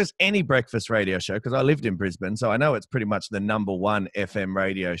 And not just any breakfast radio show, because I lived in Brisbane, so I know it's pretty much the #1 FM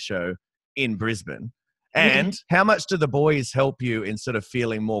radio show in Brisbane. And how much do the boys help you in sort of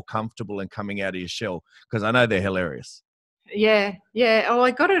feeling more comfortable and coming out of your shell? Because I know they're hilarious. Yeah. Oh,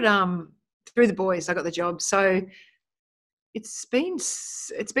 I got it through the boys. I got the job. So it's been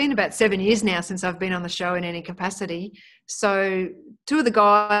about 7 years now since I've been on the show in any capacity. So 2 of the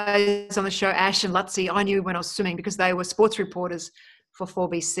guys on the show, Ash and Lutzi, I knew when I was swimming because they were sports reporters for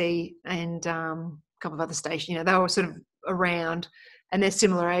 4BC and a couple of other stations. They were sort of around, and they're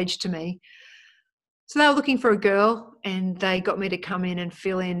similar age to me. So they were looking for a girl, and they got me to come in and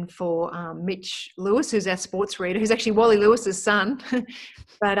fill in for Mitch Lewis, who's our sports reader, who's actually Wally Lewis's son.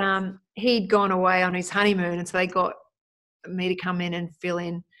 But he'd gone away on his honeymoon, and so they got me to come in and fill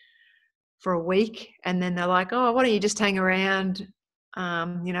in for a week. And then they're like, oh, why don't you just hang around,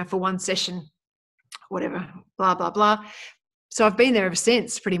 for one session, whatever, blah, blah, blah. So I've been there ever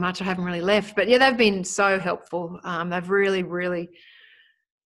since, pretty much. I haven't really left. But, yeah, they've been so helpful. They've really, really...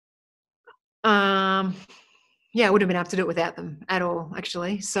 I wouldn't have been able to do it without them at all,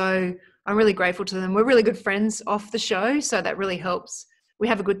 actually. So I'm really grateful to them. We're really good friends off the show, so that really helps. We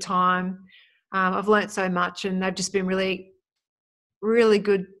have a good time. I've learnt so much, and they've just been really, really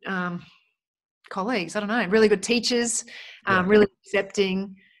good colleagues. I don't know, really good teachers, really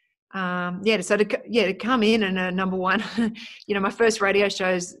accepting. So to come in and a #1, my first radio show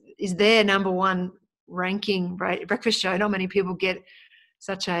is their #1 ranking breakfast show. Not many people get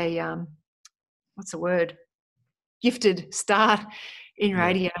such a what's the word? Gifted start in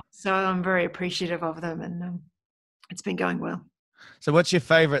radio. So I'm very appreciative of them, and it's been going well. So what's your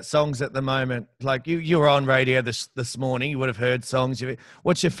favourite songs at the moment? Like you were on radio this morning, you would have heard songs.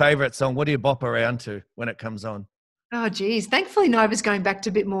 What's your favourite song? What do you bop around to when it comes on? Oh, geez. Thankfully, Nova's going back to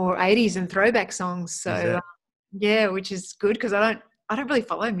a bit more 80s and throwback songs. So, which is good because I don't really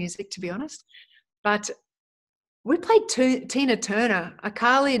follow music, to be honest. But we played Tina Turner, a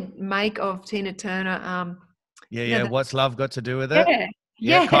Khalid make of Tina Turner. What's Love Got to Do with it?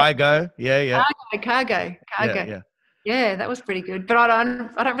 Yeah. Cargo. Yeah. Cargo. Yeah, that was pretty good. But I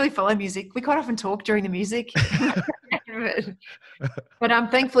don't really follow music. We quite often talk during the music.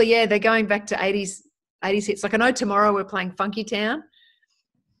 But thankfully, they're going back to 80s hits. Like I know tomorrow we're playing Funky Town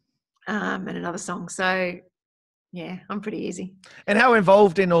and another song. So, yeah, I'm pretty easy. And how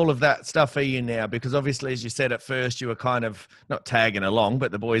involved in all of that stuff are you now? Because obviously, as you said at first, you were kind of not tagging along,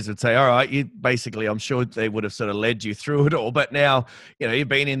 but the boys would say, all right, you basically, I'm sure they would have sort of led you through it all. But now, you've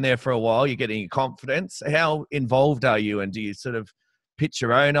been in there for a while, you're getting your confidence. How involved are you? And do you sort of pitch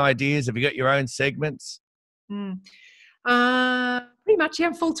your own ideas? Have you got your own segments? Pretty much,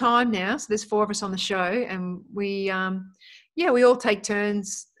 I'm full time now. So there's 4 of us on the show, and we all take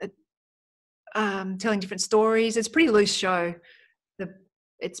turns at telling different stories. It's a pretty loose show.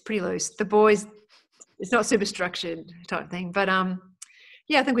 It's pretty loose. The boys, it's not super structured type thing. But I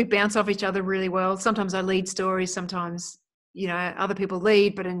think we bounce off each other really well. Sometimes I lead stories. Sometimes, other people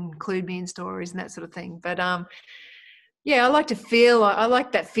lead but include me in stories and that sort of thing. But I like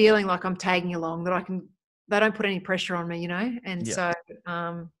that feeling like I'm tagging along, that they don't put any pressure on me, And so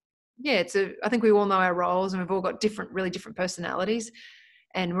I think we all know our roles, and we've all got really different personalities.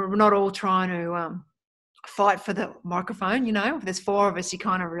 And we're not all trying to fight for the microphone, If there's 4 of us, you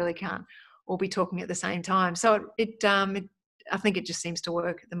kind of really can't all be talking at the same time. So I think it just seems to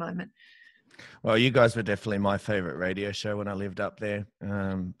work at the moment. Well, you guys were definitely my favourite radio show when I lived up there.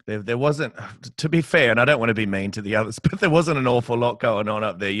 There wasn't, to be fair, and I don't want to be mean to the others, but there wasn't an awful lot going on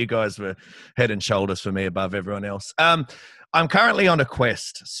up there. You guys were head and shoulders for me above everyone else. I'm currently on a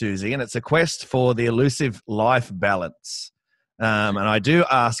quest, Susie, and it's a quest for the elusive life balance. And I do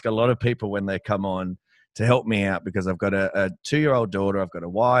ask a lot of people when they come on to help me out, because I've got a 2-year-old daughter, I've got a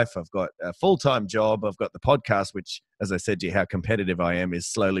wife, I've got a full-time job, I've got the podcast, which, as I said to you, how competitive I am, is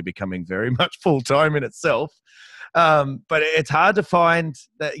slowly becoming very much full-time in itself. But it's hard to find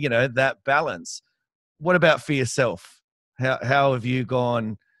that, that balance. What about for yourself? How have you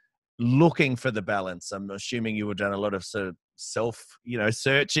gone looking for the balance? I'm assuming you would have done a lot of sort of self,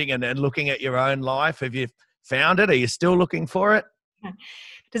 searching and looking at your own life. Have you found it? Are you still looking for it?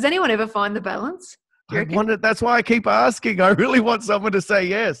 Does anyone ever find the balance? That's why I keep asking. I really want someone to say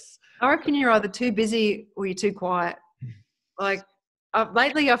yes. I reckon you're either too busy or you're too quiet. Like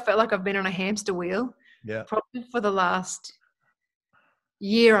lately, I felt like I've been on a hamster wheel. Yeah. Probably for the last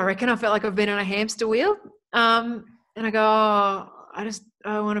year, I reckon I felt like I've been on a hamster wheel. And I go,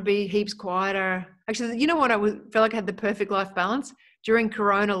 I want to be heaps quieter. Actually, you know what? Felt like I had the perfect life balance during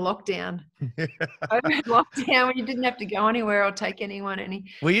Corona lockdown. Lockdown when you didn't have to go anywhere or take anyone any.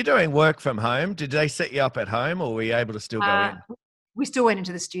 Were you doing work from home? Did they set you up at home, or were you able to still go in? We still went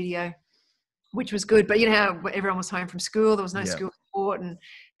into the studio, which was good. But you know how everyone was home from school, there was no school support, and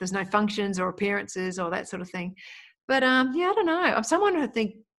there's no functions or appearances or that sort of thing. But I don't know. I'm someone who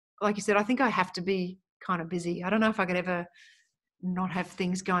think, like you said, I think I have to be kind of busy. I don't know if I could ever not have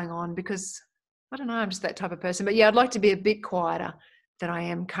things going on, because I don't know, I'm just that type of person. But yeah, I'd like to be a bit quieter than I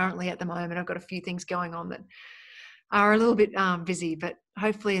am currently at the moment. I've got a few things going on that are a little bit busy, but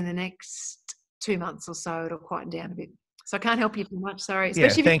hopefully in the next 2 months or so, it'll quieten down a bit. So I can't help you too much, sorry.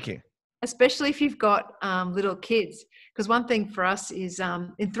 Thank you. Especially if you've got little kids. Because one thing for us is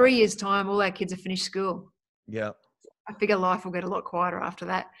in 3 years' time, all our kids have finished school. Yeah. I figure life will get a lot quieter after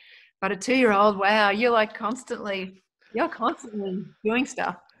that. But a 2-year-old, wow, you're constantly doing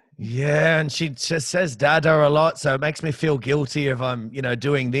stuff. Yeah, and she just says Dada a lot, so it makes me feel guilty if I'm,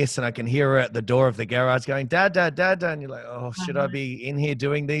 doing this and I can hear her at the door of the garage going, Dada, Dada, and you're like, oh, should I be in here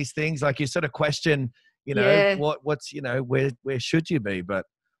doing these things? Like you sort of question, what's, where should you be? But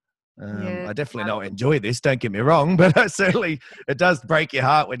I definitely don't enjoy this, don't get me wrong, but it does break your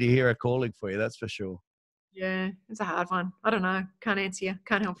heart when you hear her calling for you, that's for sure. Yeah, it's a hard one. I don't know. Can't answer you.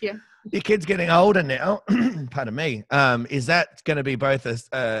 Can't help you. Your kid's getting older now. Pardon me. Is that going to be both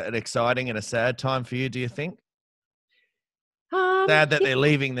an exciting and a sad time for you, do you think? Sad that they're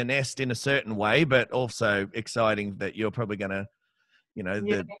leaving the nest in a certain way, but also exciting that you're probably going to,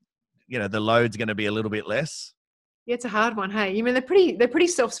 the load's going to be a little bit less. Yeah, it's a hard one. Hey, you mean they're pretty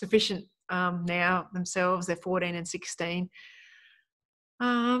self-sufficient now themselves. They're 14 and 16.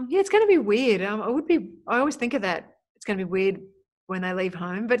 It's going to be weird. I always think of that. It's going to be weird when they leave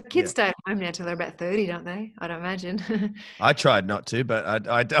home, but kids stay at home now till they're about 30, don't they? I'd imagine. I tried not to, but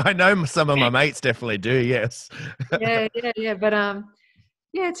I know some of my mates definitely do. Yes. yeah. But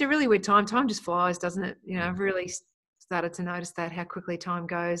it's a really weird time. Time just flies, doesn't it? I've really started to notice that, how quickly time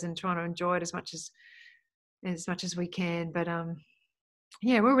goes, and trying to enjoy it as much as we can. But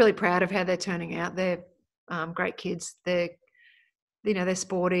we're really proud of how they're turning out. They're great kids. They're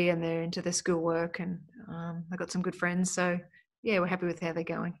sporty and they're into their schoolwork, and they've got some good friends. So, we're happy with how they're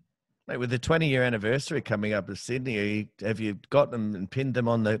going. Mate, with the 20-year anniversary coming up of Sydney, have you got them and pinned them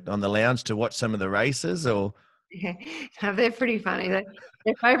on the lounge to watch some of the races? Or yeah, no, they're pretty funny. Their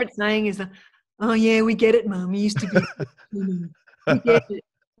favourite saying is, "Oh yeah, we get it, Mum. We used to be,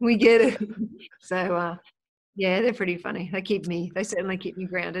 we get it." So. They're pretty funny. They certainly keep me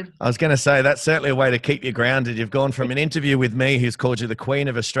grounded. I was going to say, that's certainly a way to keep you grounded. You've gone from an interview with me who's called you the Queen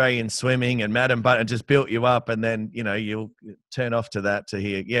of Australian Swimming and Madam Button just built you up, and then, you'll turn off to that to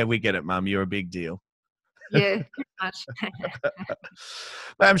hear, yeah, we get it, Mum. You're a big deal. Yeah, pretty much.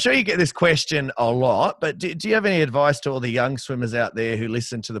 I'm sure you get this question a lot, but do you have any advice to all the young swimmers out there who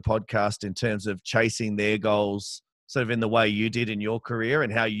listen to the podcast in terms of chasing their goals sort of in the way you did in your career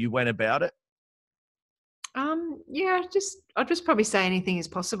and how you went about it? I'd just probably say anything is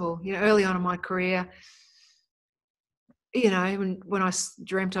possible. Early on in my career, when I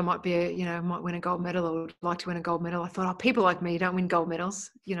dreamt I might might win a gold medal or would like to win a gold medal, I thought, people like me don't win gold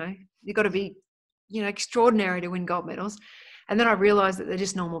medals. You've got to be, extraordinary to win gold medals. And then I realized that they're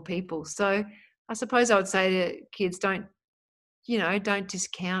just normal people. So I suppose I would say to kids, don't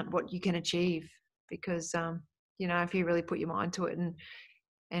discount what you can achieve, because, if you really put your mind to it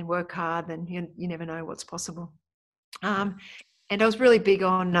and work hard, then you never know what's possible. And I was really big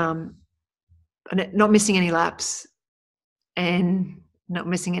on not missing any laps and not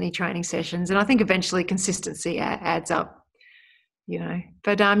missing any training sessions. And I think eventually consistency adds up,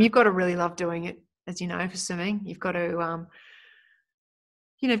 But you've got to really love doing it, as for swimming. You've got to,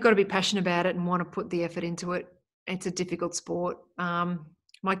 you've got to be passionate about it and want to put the effort into it. It's a difficult sport.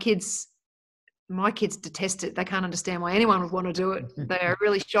 My kids detest it. They can't understand why anyone would want to do it. They are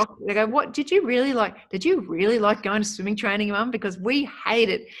really shocked. They go, "What did you really like? Did you really like going to swimming training, Mum? Because we hate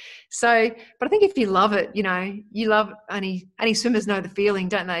it." So, but I think if you love it, you love. Only swimmers know the feeling,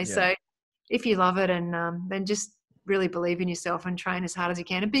 don't they? Yeah. So, if you love it, and then just really believe in yourself and train as hard as you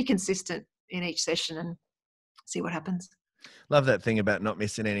can and be consistent in each session and see what happens. Love that thing about not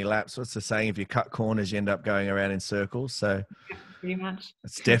missing any laps. What's the saying? If you cut corners, you end up going around in circles. So pretty much.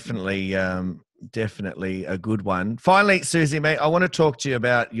 it's definitely a good one. Finally, Susie, mate, I want to talk to you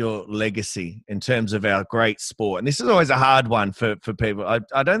about your legacy in terms of our great sport. And this is always a hard one for people.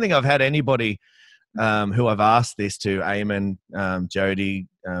 I don't think I've had anybody who I've asked this to, Eamon, Jody,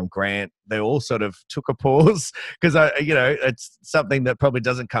 Grant. They all sort of took a pause because it's something that probably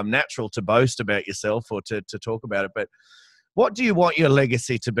doesn't come natural to boast about yourself or to talk about it. But what do you want your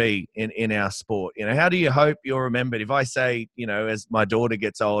legacy to be in our sport? How do you hope you're remembered? If I say, as my daughter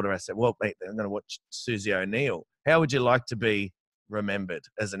gets older, I say, well, mate, I'm going to watch Susie O'Neill. How would you like to be remembered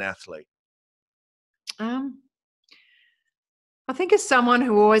as an athlete? I think as someone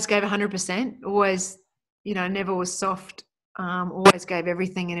who always gave 100%, always, never was soft, always gave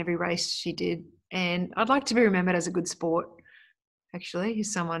everything in every race she did. And I'd like to be remembered as a good sport, actually,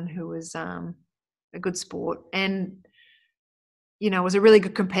 as someone who was a good sport and, was a really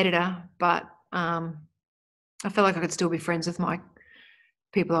good competitor, but I felt like I could still be friends with my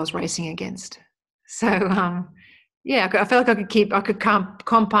people I was racing against. So, I felt like I could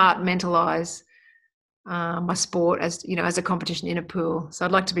compartmentalize my sport as a competition in a pool. So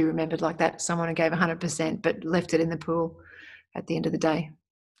I'd like to be remembered like that, someone who gave 100% but left it in the pool at the end of the day.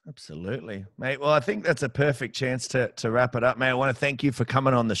 Absolutely, mate. Well, I think that's a perfect chance to wrap it up, mate. I want to thank you for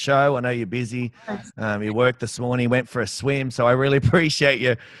coming on the show. I know you're busy. You worked this morning, went for a swim, so I really appreciate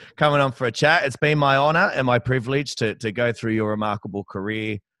you coming on for a chat. It's been my honor and my privilege to go through your remarkable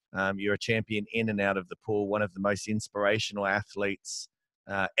career. You're a champion in and out of the pool, one of the most inspirational athletes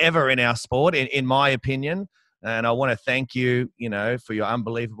ever in our sport, in my opinion. And I want to thank you, for your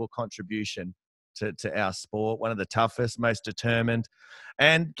unbelievable contribution to our sport, one of the toughest, most determined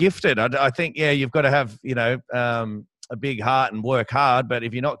and gifted. I think, you've got to have, a big heart and work hard, but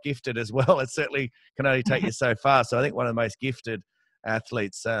if you're not gifted as well, it certainly can only take you so far. So I think one of the most gifted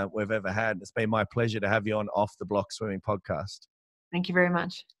athletes we've ever had. It's been my pleasure to have you on Off the Block Swimming Podcast. Thank you very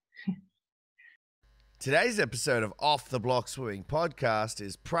much. Today's episode of Off the Block Swimming Podcast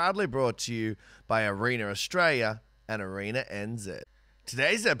is proudly brought to you by Arena Australia and Arena NZ.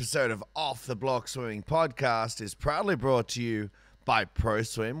 Today's episode of Off the Block Swimming Podcast is proudly brought to you by Pro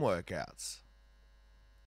Swim Workouts.